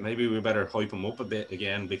shit, maybe we better hype him up a bit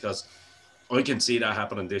again, because I can see that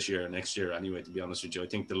happening this year or next year anyway, to be honest with you. I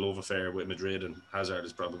think the love affair with Madrid and Hazard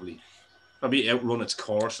is probably outrun its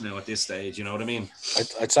course now at this stage, you know what I mean?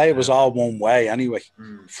 I'd say it was all one way anyway,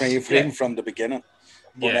 from the beginning.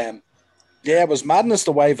 But it was madness,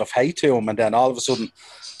 the wave of hate to him, and then all of a sudden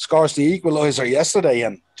scores the equaliser yesterday,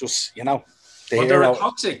 and just, you know. They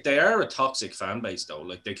are a toxic fan base though.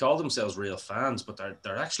 Like, they call themselves real fans, but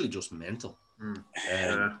they're actually just mental.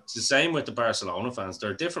 It's the same with the Barcelona fans.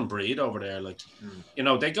 They're a different breed over there. Like, you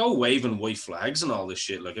know, they go waving white flags and all this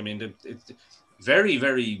shit. Like, I mean, it's very,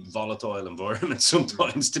 very volatile environment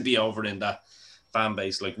sometimes to be over in that fan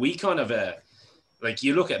base. Like, we kind of like,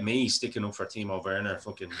 you look at me sticking up for Timo Werner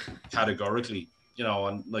fucking categorically, you know,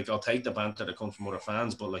 and like, I'll take the banter that comes from other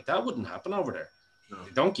fans, but like, that wouldn't happen over there. No.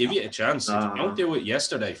 They don't give you a chance. If you don't do it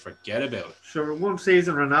yesterday, forget about it. Sure, one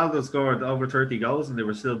season Ronaldo scored over 30 goals and they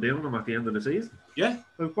were still doing them at the end of the season. Yeah.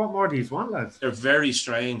 Like, what more do you want, lads? They're very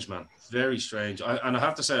strange, man. Very strange. And I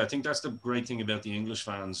have to say, I think that's the great thing about the English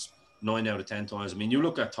fans 9 out of 10 times. I mean, you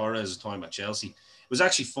look at Torres' time at Chelsea. It was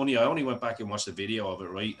actually funny. I only went back and watched the video of it,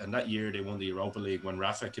 right? And that year they won the Europa League when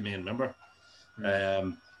Rafa came in, remember?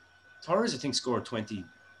 Torres, I think, scored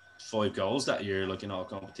 25 goals that year, like, in all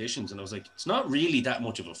competitions. And I was like, it's not really that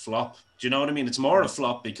much of a flop. Do you know what I mean? It's more a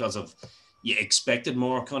flop because of you expected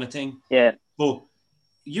more kind of thing. Yeah. But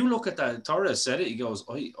you look at that, Torres said it, he goes,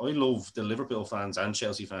 I love the Liverpool fans and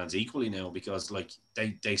Chelsea fans equally now, because like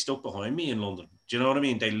they stuck behind me in London. Do you know what I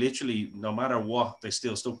mean? They literally, no matter what, they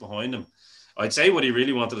still stuck behind him. I'd say what he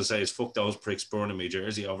really wanted to say is, fuck those pricks burning me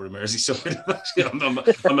jersey over in Merseyside.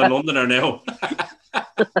 I'm a Londoner now.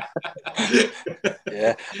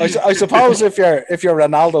 Yeah, I suppose if you're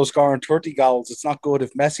Ronaldo scoring 30 goals, it's not good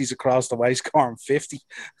if Messi's across the way scoring 50.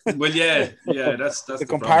 Well, yeah, that's the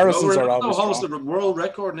comparisons are always holds the world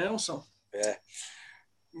record now. So yeah,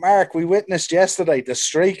 Mark, we witnessed yesterday the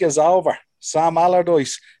streak is over. Sam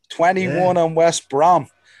Allardyce 21 on West Brom.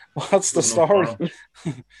 What's the story?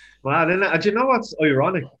 Wow, do you know what's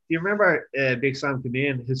ironic? Do you remember Big Sam came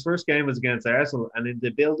in? His first game was against Arsenal, and in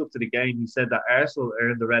the build-up to the game, he said that Arsenal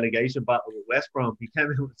are in the relegation battle with West Brom. He came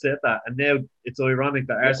in and said that, and now it's ironic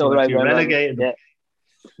that Arsenal actually relegated. Yeah.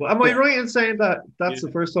 Well, am I right in saying that that's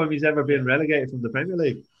the first time he's ever been relegated from the Premier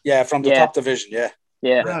League? Yeah, from the top division, yeah.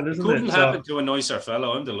 Yeah, it couldn't happen to a nicer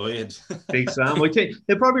fellow. I'm delighted. Big Sam. I think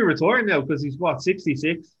he'll probably retire now because he's,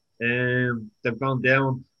 66? They've gone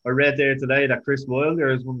down. I read there today that Chris Wilder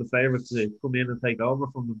is one of the favourites to come in and take over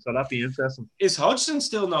from them, so that'd be interesting. Is Hodgson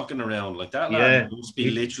still knocking around like that? Lad must be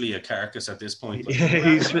literally a carcass at this point. Like,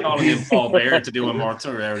 he's calling him Paul Bear to do a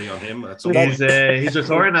mortuary on him. He's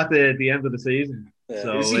retiring at the end of the season.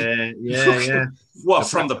 So yeah. What,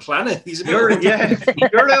 from the planet? He's your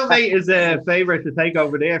little mate is a favourite to take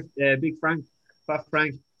over there. Big Frank, Fat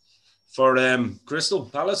Frank. For Crystal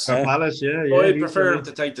Palace. Palace, yeah. I prefer him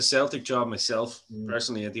to take the Celtic job myself.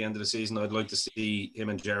 Personally, at the end of the season, I'd like to see him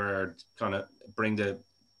and Gerrard kind of bring the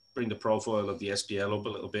profile of the SPL up a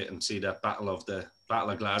little bit and see that battle of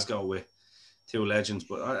Glasgow with two legends.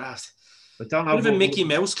 But I don't know. Even Mickey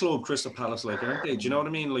Mouse Club, Crystal Palace, like, aren't they? Do you know what I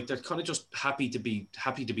mean? Like, they're kind of just happy to be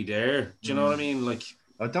there. Do you know what I mean? Like,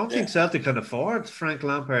 I don't think Celtic can afford Frank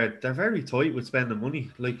Lampard. They're very tight with spending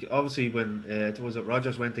money. Like, obviously, when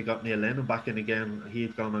Rodgers went, they got Neil Lennon back in again. He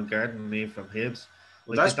had gone on garden leave from Hibs.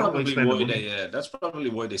 Like, that's probably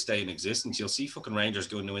why they stay in existence. You'll see fucking Rangers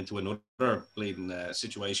going into another bleeding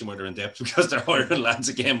situation where they're in debt because they're hiring lads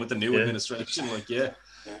again with the new administration. Like,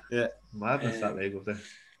 madness that league up there.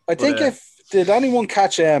 I think did anyone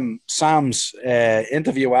catch Sam's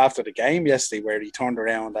interview after the game yesterday, where he turned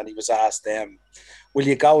around and he was asked, will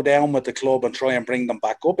you go down with the club and try and bring them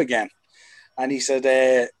back up again? And he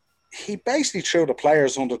said he basically threw the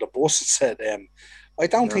players under the bus and said, I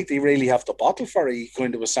don't think they really have the bottle for it.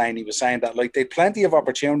 He was saying that, like, they had plenty of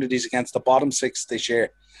opportunities against the bottom six this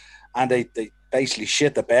year, and they basically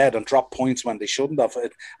shit the bed and dropped points when they shouldn't have.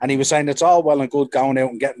 And he was saying it's all well and good going out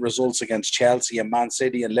and getting results against Chelsea and Man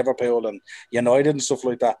City and Liverpool and United and stuff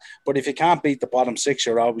like that. But if you can't beat the bottom six,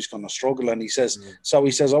 you're always going to struggle. And he says, I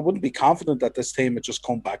wouldn't be confident that this team would just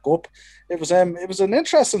come back up. It was an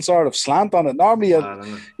interesting sort of slant on it. Normally,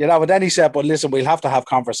 but then he said, but listen, we'll have to have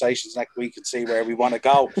conversations next week and see where we want to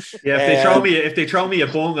go. Yeah, if they throw me a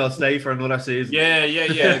bung, I'll stay for another season. Yeah.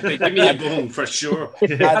 If they give me a bung, for sure.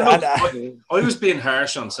 I was being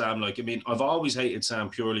harsh on Sam. Like, I mean, I've always hated Sam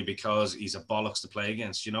purely because he's a bollocks to play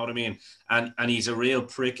against. You know what I mean? And he's a real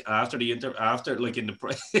prick after like in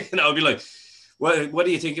the I'll be like, what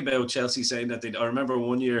do you think about Chelsea saying that? I remember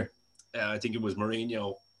one year, I think it was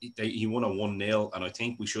Mourinho. He won a 1-0, and I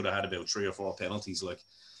think we should have had about 3 or 4 penalties, like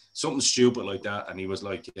something stupid like that. And he was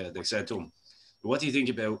like, they said to him, "What do you think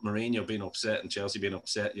about Mourinho being upset and Chelsea being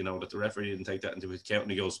upset? You know that the referee didn't take that into account."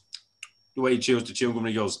 And he goes, the way he chews to chew gum,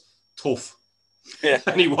 he goes, "Tough." Yeah.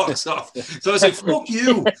 And he walks off. So I was like, "Fuck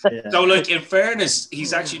you." Yeah. So, like, in fairness,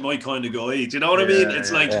 he's actually my kind of guy. Do you know what I mean?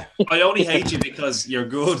 It's like, I only hate you because you're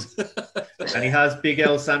good. And he has big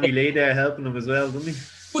L Sammy Lee there helping him as well, doesn't he?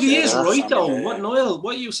 But he is right, though. Niall,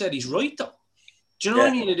 what you said, he's right, though. Do you know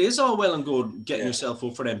what I mean? It is all well and good getting yourself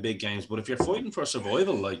up for them big games, but if you're fighting for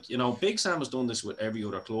survival, like, you know, Big Sam has done this with every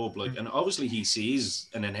other club, like, and obviously he sees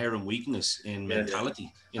an inherent weakness in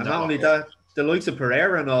mentality. And not only that, the likes of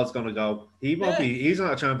Pereira and all is going to go. He won't be. He's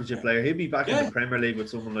not a championship player. He'll be back in the Premier League with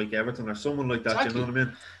someone like Everton or someone like that. Exactly. You know what I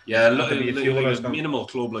mean? Yeah, like a minimal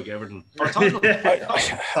club like Everton.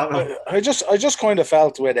 I just kind of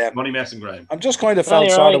felt with Money Mess and Graham. I'm just kind of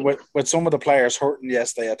felt sort of with some of the players hurting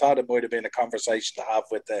yesterday. I thought it might have been a conversation to have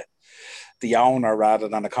with the owner rather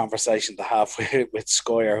than a conversation to have with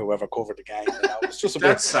Sky or whoever covered the game. You know? It's just a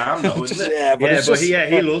That's Sam, though, isn't it? Yeah, but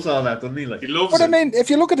he loves all that, doesn't he? Like, he loves it. But I mean, if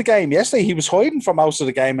you look at the game yesterday, he was hiding for most of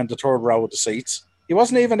the game in the third row of the seats. He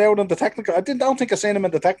wasn't even out in the technical. I don't think I seen him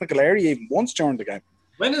in the technical area even once during the game.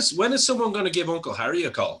 When is someone going to give Uncle Harry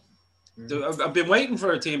a call? I've been waiting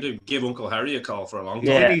for a team to give Uncle Harry a call for a long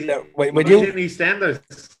time. Yeah. When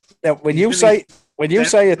you say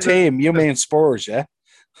a team, you mean Spurs, yeah?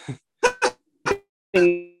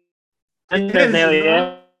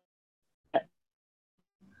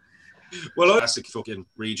 Well, classic fucking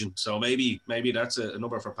region, so maybe that's a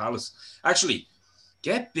number for Palace. Actually,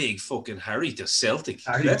 get big fucking Harry to Celtic.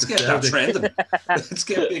 Let's get that trending. Let's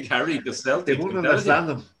get big Harry to Celtic. They wouldn't understand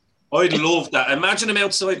them. I'd love that. Imagine him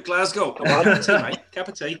outside Glasgow. Come on, cup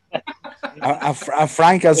of tea. And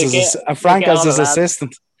Frank as his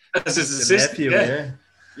assistant. As his assistant,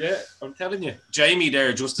 yeah, I'm telling you. Jamie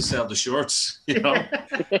there just to sell the shirts, you know.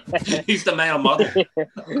 He's the male model.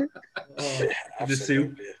 The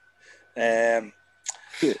suit.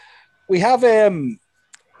 We have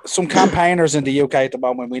some campaigners in the UK at the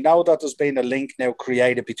moment. We know that there's been a link now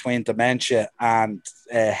created between dementia and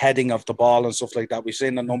heading of the ball and stuff like that. We've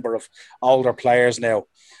seen a number of older players now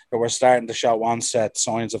who are starting to show onset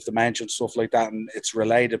signs of dementia and stuff like that, and it's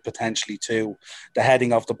related potentially to the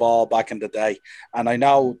heading of the ball back in the day. And I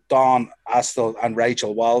know Don Astle and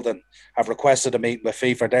Rachel Walden have requested a meeting with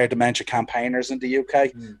FIFA. They're dementia campaigners in the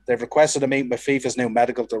UK. They've requested a meeting with FIFA's new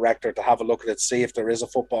medical director to have a look at it, see if there is a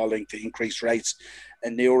football link to increased rates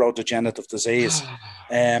in neurodegenerative disease.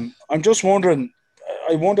 I'm just wondering,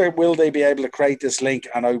 will they be able to create this link?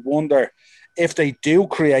 And I wonder if they do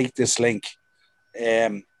create this link,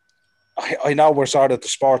 I know we're sort of the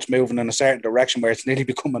sports moving in a certain direction where it's nearly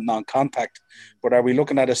becoming non-contact, but are we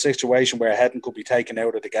looking at a situation where a heading could be taken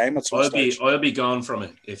out of the game at some stage? I'll be gone from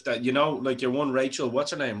it. If that, you know, like your one Rachel,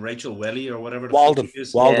 what's her name? Rachel Welly or whatever. Walden.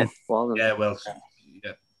 Walden. Yeah, well,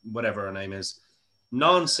 yeah, whatever her name is.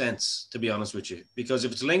 Nonsense, to be honest with you, because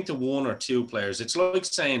if it's linked to one or two players, it's like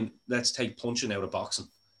saying let's take punching out of boxing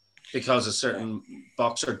because a certain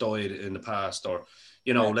boxer died in the past, or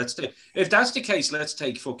you know, if that's the case, let's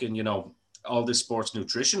take fucking, you know, all this sports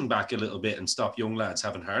nutrition back a little bit and stop young lads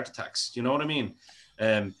having heart attacks. You know what I mean?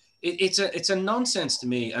 It's a nonsense to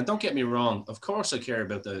me. And don't get me wrong, of course I care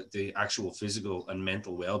about the actual physical and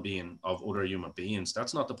mental well-being of other human beings.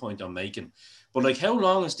 That's not the point I'm making. But like, how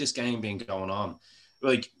long has this game been going on?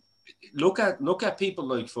 Like, look at people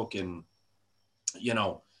like fucking, you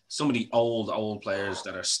know, some of the old players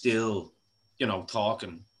that are still, you know,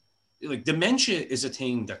 talking. Like, dementia is a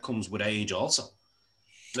thing that comes with age also.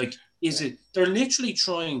 Like, they're literally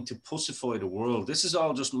trying to pussify the world. This is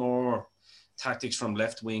all just more tactics from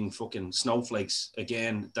left-wing fucking snowflakes,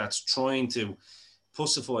 again, that's trying to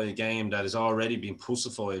pussify a game that has already been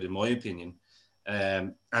pussified, in my opinion.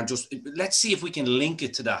 And just, let's see if we can link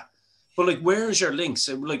it to that. But, like, where's your links?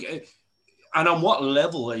 Like, and on what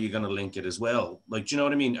level are you going to link it as well? Like, do you know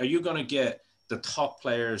what I mean? Are you going to get the top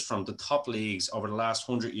players from the top leagues over the last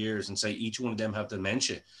 100 years and say each one of them have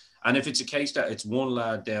dementia? And if it's a case that it's one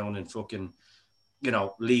lad down in fucking, you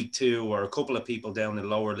know, League Two, or a couple of people down in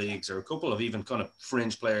lower leagues, or a couple of even kind of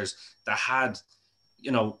fringe players that had,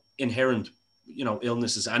 you know, inherent, you know,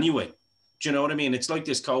 illnesses anyway. Do you know what I mean? It's like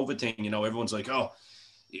this COVID thing, you know, everyone's like, oh,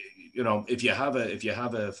 you know, if you already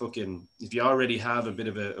have a bit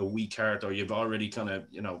of a weak heart, or you've already kind of,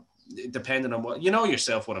 you know, depending on what, you know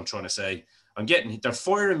yourself what I'm trying to say. They're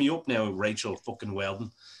firing me up now, Rachel fucking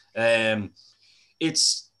Weldon. I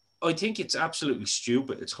think it's absolutely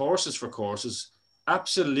stupid. It's horses for courses.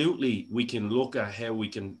 Absolutely, we can look at how we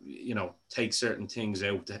can, take certain things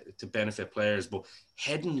out to benefit players, but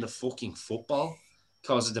heading the fucking football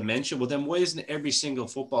causes dementia. Well, then why isn't every single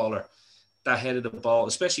footballer that headed the ball,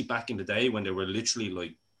 especially back in the day when they were literally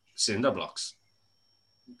like cinder blocks?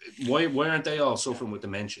 Why aren't they all suffering with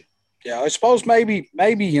dementia? Yeah, I suppose maybe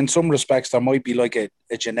in some respects there might be like a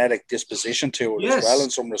genetic disposition to it as well in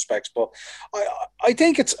some respects. But I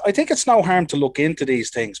think it's no harm to look into these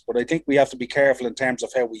things. But I think we have to be careful in terms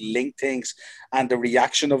of how we link things and the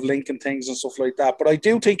reaction of linking things and stuff like that. But I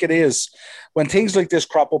do think it is when things like this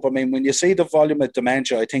crop up. I mean, when you see the volume of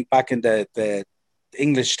dementia, I think back in the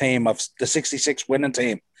English team of the '66 winning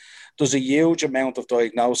team, there's a huge amount of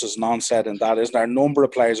diagnosis and onset in that, isn't there? A number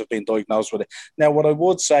of players have been diagnosed with it. Now, what I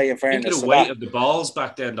would say, in fairness, the weight of the balls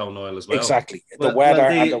back then, don't Noel, as well. Exactly. The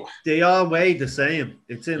weather. They all weigh the same.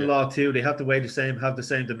 It's in law too. They have to weigh the same, have the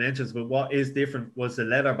same dimensions. But what is different was the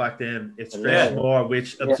leather back then. It stretched more,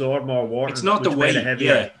 which absorbed more water. It's not the weight.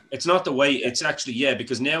 It's not the weight. It's actually,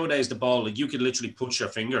 because nowadays the ball, like you could literally put your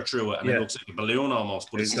finger through it and it looks like a balloon almost,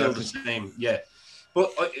 but it's still the same. Yeah. But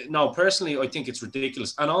no, personally, I think it's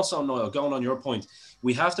ridiculous. And also, Noel, going on your point,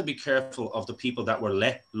 we have to be careful of the people that were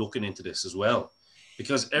looking into this as well.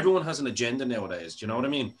 Because everyone has an agenda nowadays. Do you know what I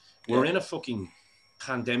mean? We're in a fucking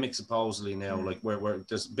pandemic, supposedly, now, like where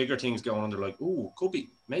there's bigger things going on. They're like, ooh, could be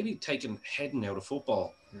maybe heading out of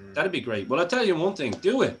football. That'd be great. Well, I'll tell you one thing,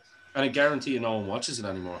 do it. And I guarantee no one watches it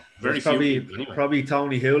anymore. Very few people, anyway. Probably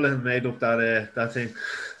Tony Hewlin made up that thing.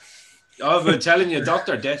 I've been telling you,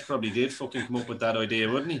 Dr. Death probably did fucking come up with that idea,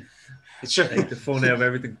 wouldn't he? It's sure. Take the fun out of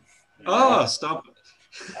everything. Oh, stop.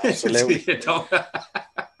 Absolutely.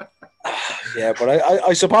 Yeah, but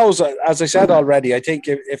I suppose, as I said already, I think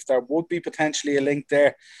if there would be potentially a link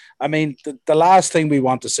there, I mean, the last thing we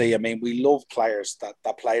want to see, I mean, we love players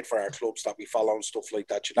that played for our clubs that we follow and stuff like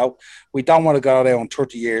that, We don't want to go down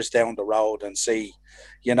 30 years down the road and see,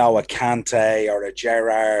 a Kante or a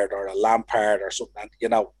Gerrard or a Lampard or something,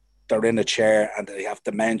 they're in a chair and they have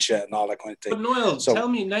dementia and all that kind of thing. But Noel, tell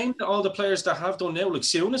me, name all the players that have done now. Like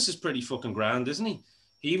Souness is pretty fucking grand, isn't he?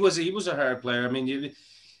 He was a hard player. I mean,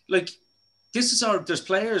 there's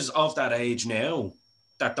players of that age now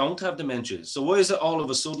that don't have dementia. So why is it all of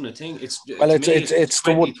a sudden a thing? It's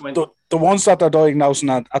the ones that are diagnosing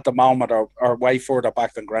at the moment are way further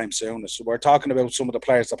back than Graham Souness. So we're talking about some of the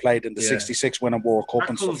players that played in the '66 winning World Cup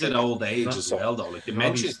and stuff. That comes in old age as well, though. Like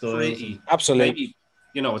dementia is pretty absolutely.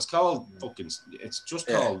 It's called fucking. It's just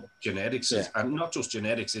called genetics, and not just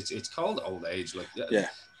genetics. It's called old age. Like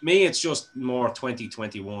me, it's just more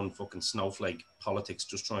 2021 fucking snowflake politics,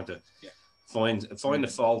 just trying to find the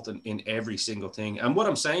fault in every single thing. And what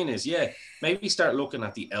I'm saying is, maybe start looking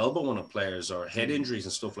at the elbowing of players or head injuries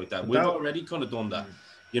and stuff like that. We've already kind of done that.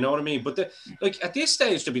 You know what I mean? But at this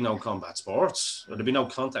stage, there'll be no combat sports, or there'll be no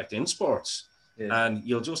contact in sports, and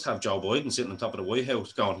you'll just have Joe Biden sitting on top of the White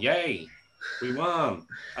House going, "Yay, we won!"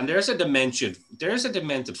 And there's a demented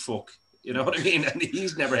fuck. You know what I mean? And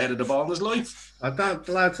he's never headed the ball in his life.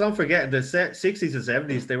 Lads, don't forget, in the 60s and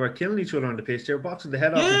 70s, they were killing each other on the pitch. They were boxing the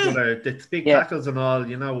head off each other. The big tackles and all,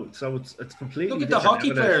 so it's completely Look at the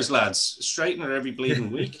hockey players, lads, straightening her every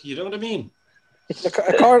bleeding week. You know what I mean?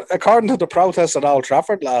 According to the protests at Old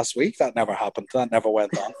Trafford last week, that never happened. That never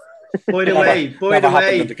went on. By the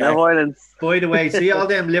way, see all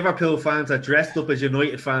them Liverpool fans that dressed up as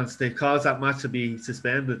United fans, they caused that match to be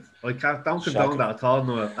suspended. I don't condone that at all.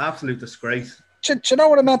 No, absolute disgrace. Do you know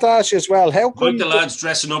what I meant to ask you as well? How come the lads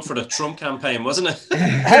dressing up for the Trump campaign, wasn't it?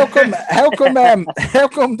 How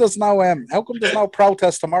come there's no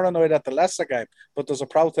protest tomorrow night at the Leicester game, but there's a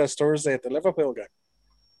protest Thursday at the Liverpool game?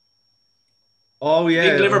 Oh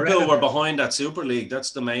yeah, Liverpool were behind that Super League. That's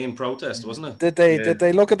the main protest, wasn't it? Did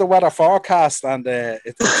they look at the weather forecast and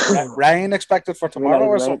it's rain expected for tomorrow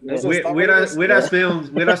or something? With our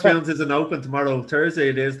spoons isn't open tomorrow. Thursday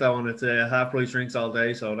it is though, and it's half price drinks all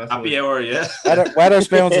day. So that's happy hour, yeah. Weather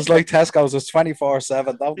spoons is like Tesco's. It's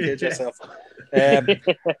 24/7. Don't kid yourself.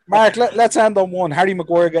 Mark, let's end on one. Harry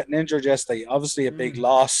Maguire getting injured yesterday. Obviously a big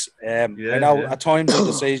loss. I know at times in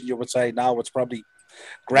the season you would say now it's probably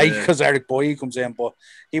great because Eric Boye comes in, but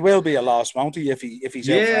he will be a loss, won't he, if he's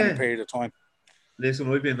out for any period of time. Listen,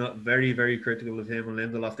 we've been very, very critical of him and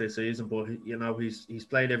Lindelof this season, but he's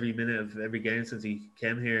played every minute of every game since he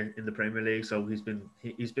came here in the Premier League, so he's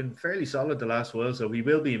been fairly solid the last while, so he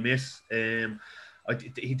will be a miss.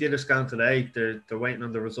 He did a scan today. They're waiting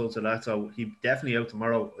on the results of that, so he definitely out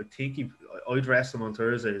tomorrow. I think I'd rest him on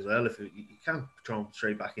Thursday as well. If you can't throw him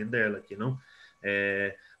straight back in there, like, you know.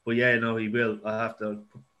 But yeah, no, he will. I have to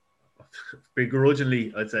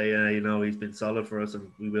begrudgingly, I'd say, you know, he's been solid for us,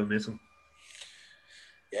 and we will miss him.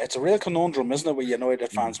 Yeah, it's a real conundrum, isn't it, with United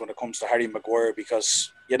fans when it comes to Harry Maguire,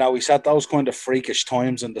 because, you know, he's had those kind of freakish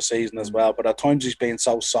times in the season as well, but at times he's been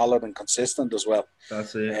so solid and consistent as well.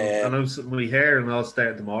 That's it. And my hair and all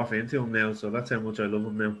starting to morph into him now, so that's how much I love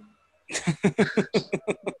him now.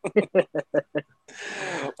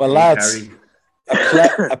 Well, lads,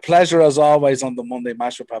 a pleasure as always on the Monday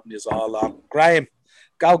Mashup having you all on. Graham,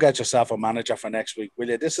 go get yourself a manager for next week, will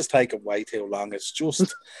you? This is taking way too long.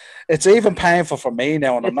 It's even painful for me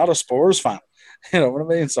now, and I'm not a Spurs fan. You know what I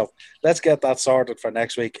mean? So let's get that sorted for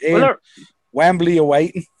next week. Ian, Wembley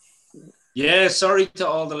awaiting. Yeah, sorry to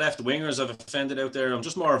all the left wingers I've offended out there. I'm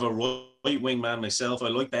just more of a right wing man myself. I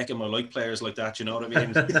like Beckham. I like players like that. You know what I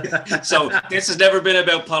mean? So this has never been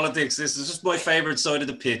about politics. This is just my favourite side of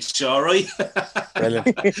the pitch. All right.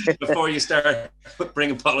 Brilliant. Before you start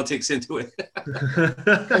bringing politics into it.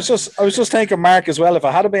 I was just thinking, Mark, as well. If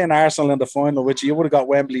I had been Arsenal in the final, which you would have got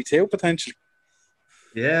Wembley too potentially.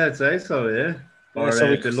 Yeah, I'd say so. Yeah. Or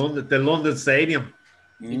the London Stadium.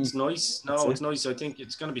 It's nice. No, it's nice. I think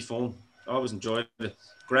it's going to be fun. I always enjoyed it.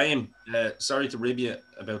 Graham, sorry to rib you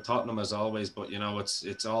about Tottenham as always, but you know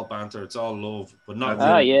it's all banter, it's all love, but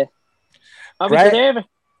not. Yeah.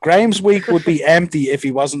 Graham's week would be empty if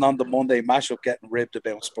he wasn't on the Monday Mashup getting ribbed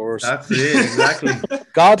about Spurs. That's it, exactly.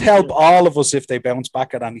 God help all of us if they bounce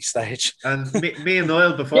back at any stage. And me and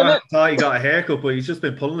Noel before thought he got a haircut, but he's just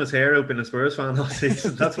been pulling his hair out being a Spurs fan all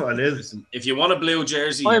season. That's what it is. Listen, if you want a blue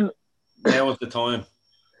jersey, now is the time.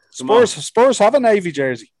 Spurs have a navy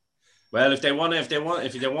jersey. Well, if they want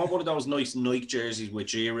one of those nice Nike jerseys with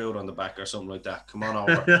Giroud on the back or something like that, come on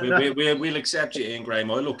over. We'll accept you in,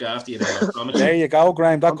 Graham. I'll look after you there. I promise. There you go,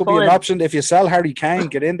 Graham. That could be an option. If you sell Harry Kane,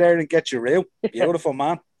 get in there and get Giroud. Beautiful,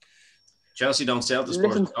 man. Chelsea don't sell to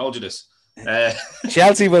Spurs. I told you this.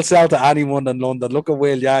 Chelsea will sell to anyone in London. Look at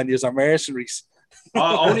Will Yan. You're mercenaries.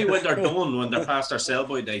 Only when they're done, when they're past their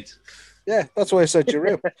sell-by date. Yeah, that's why I said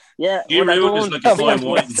Giroud. Yeah, Giroud is like a fine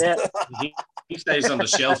wine. Yeah. He stays on the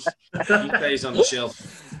shelf.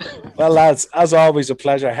 Well, lads, as always, a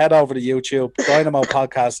pleasure. Head over to YouTube, Dynamo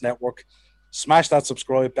Podcast Network. Smash that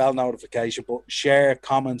subscribe, bell notification button, share,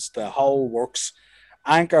 comments, the whole works.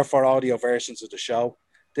 Anchor for audio versions of the show.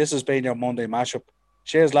 This has been your Monday Mashup.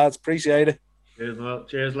 Cheers, lads. Appreciate it.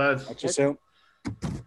 Cheers, lads. Catch you soon.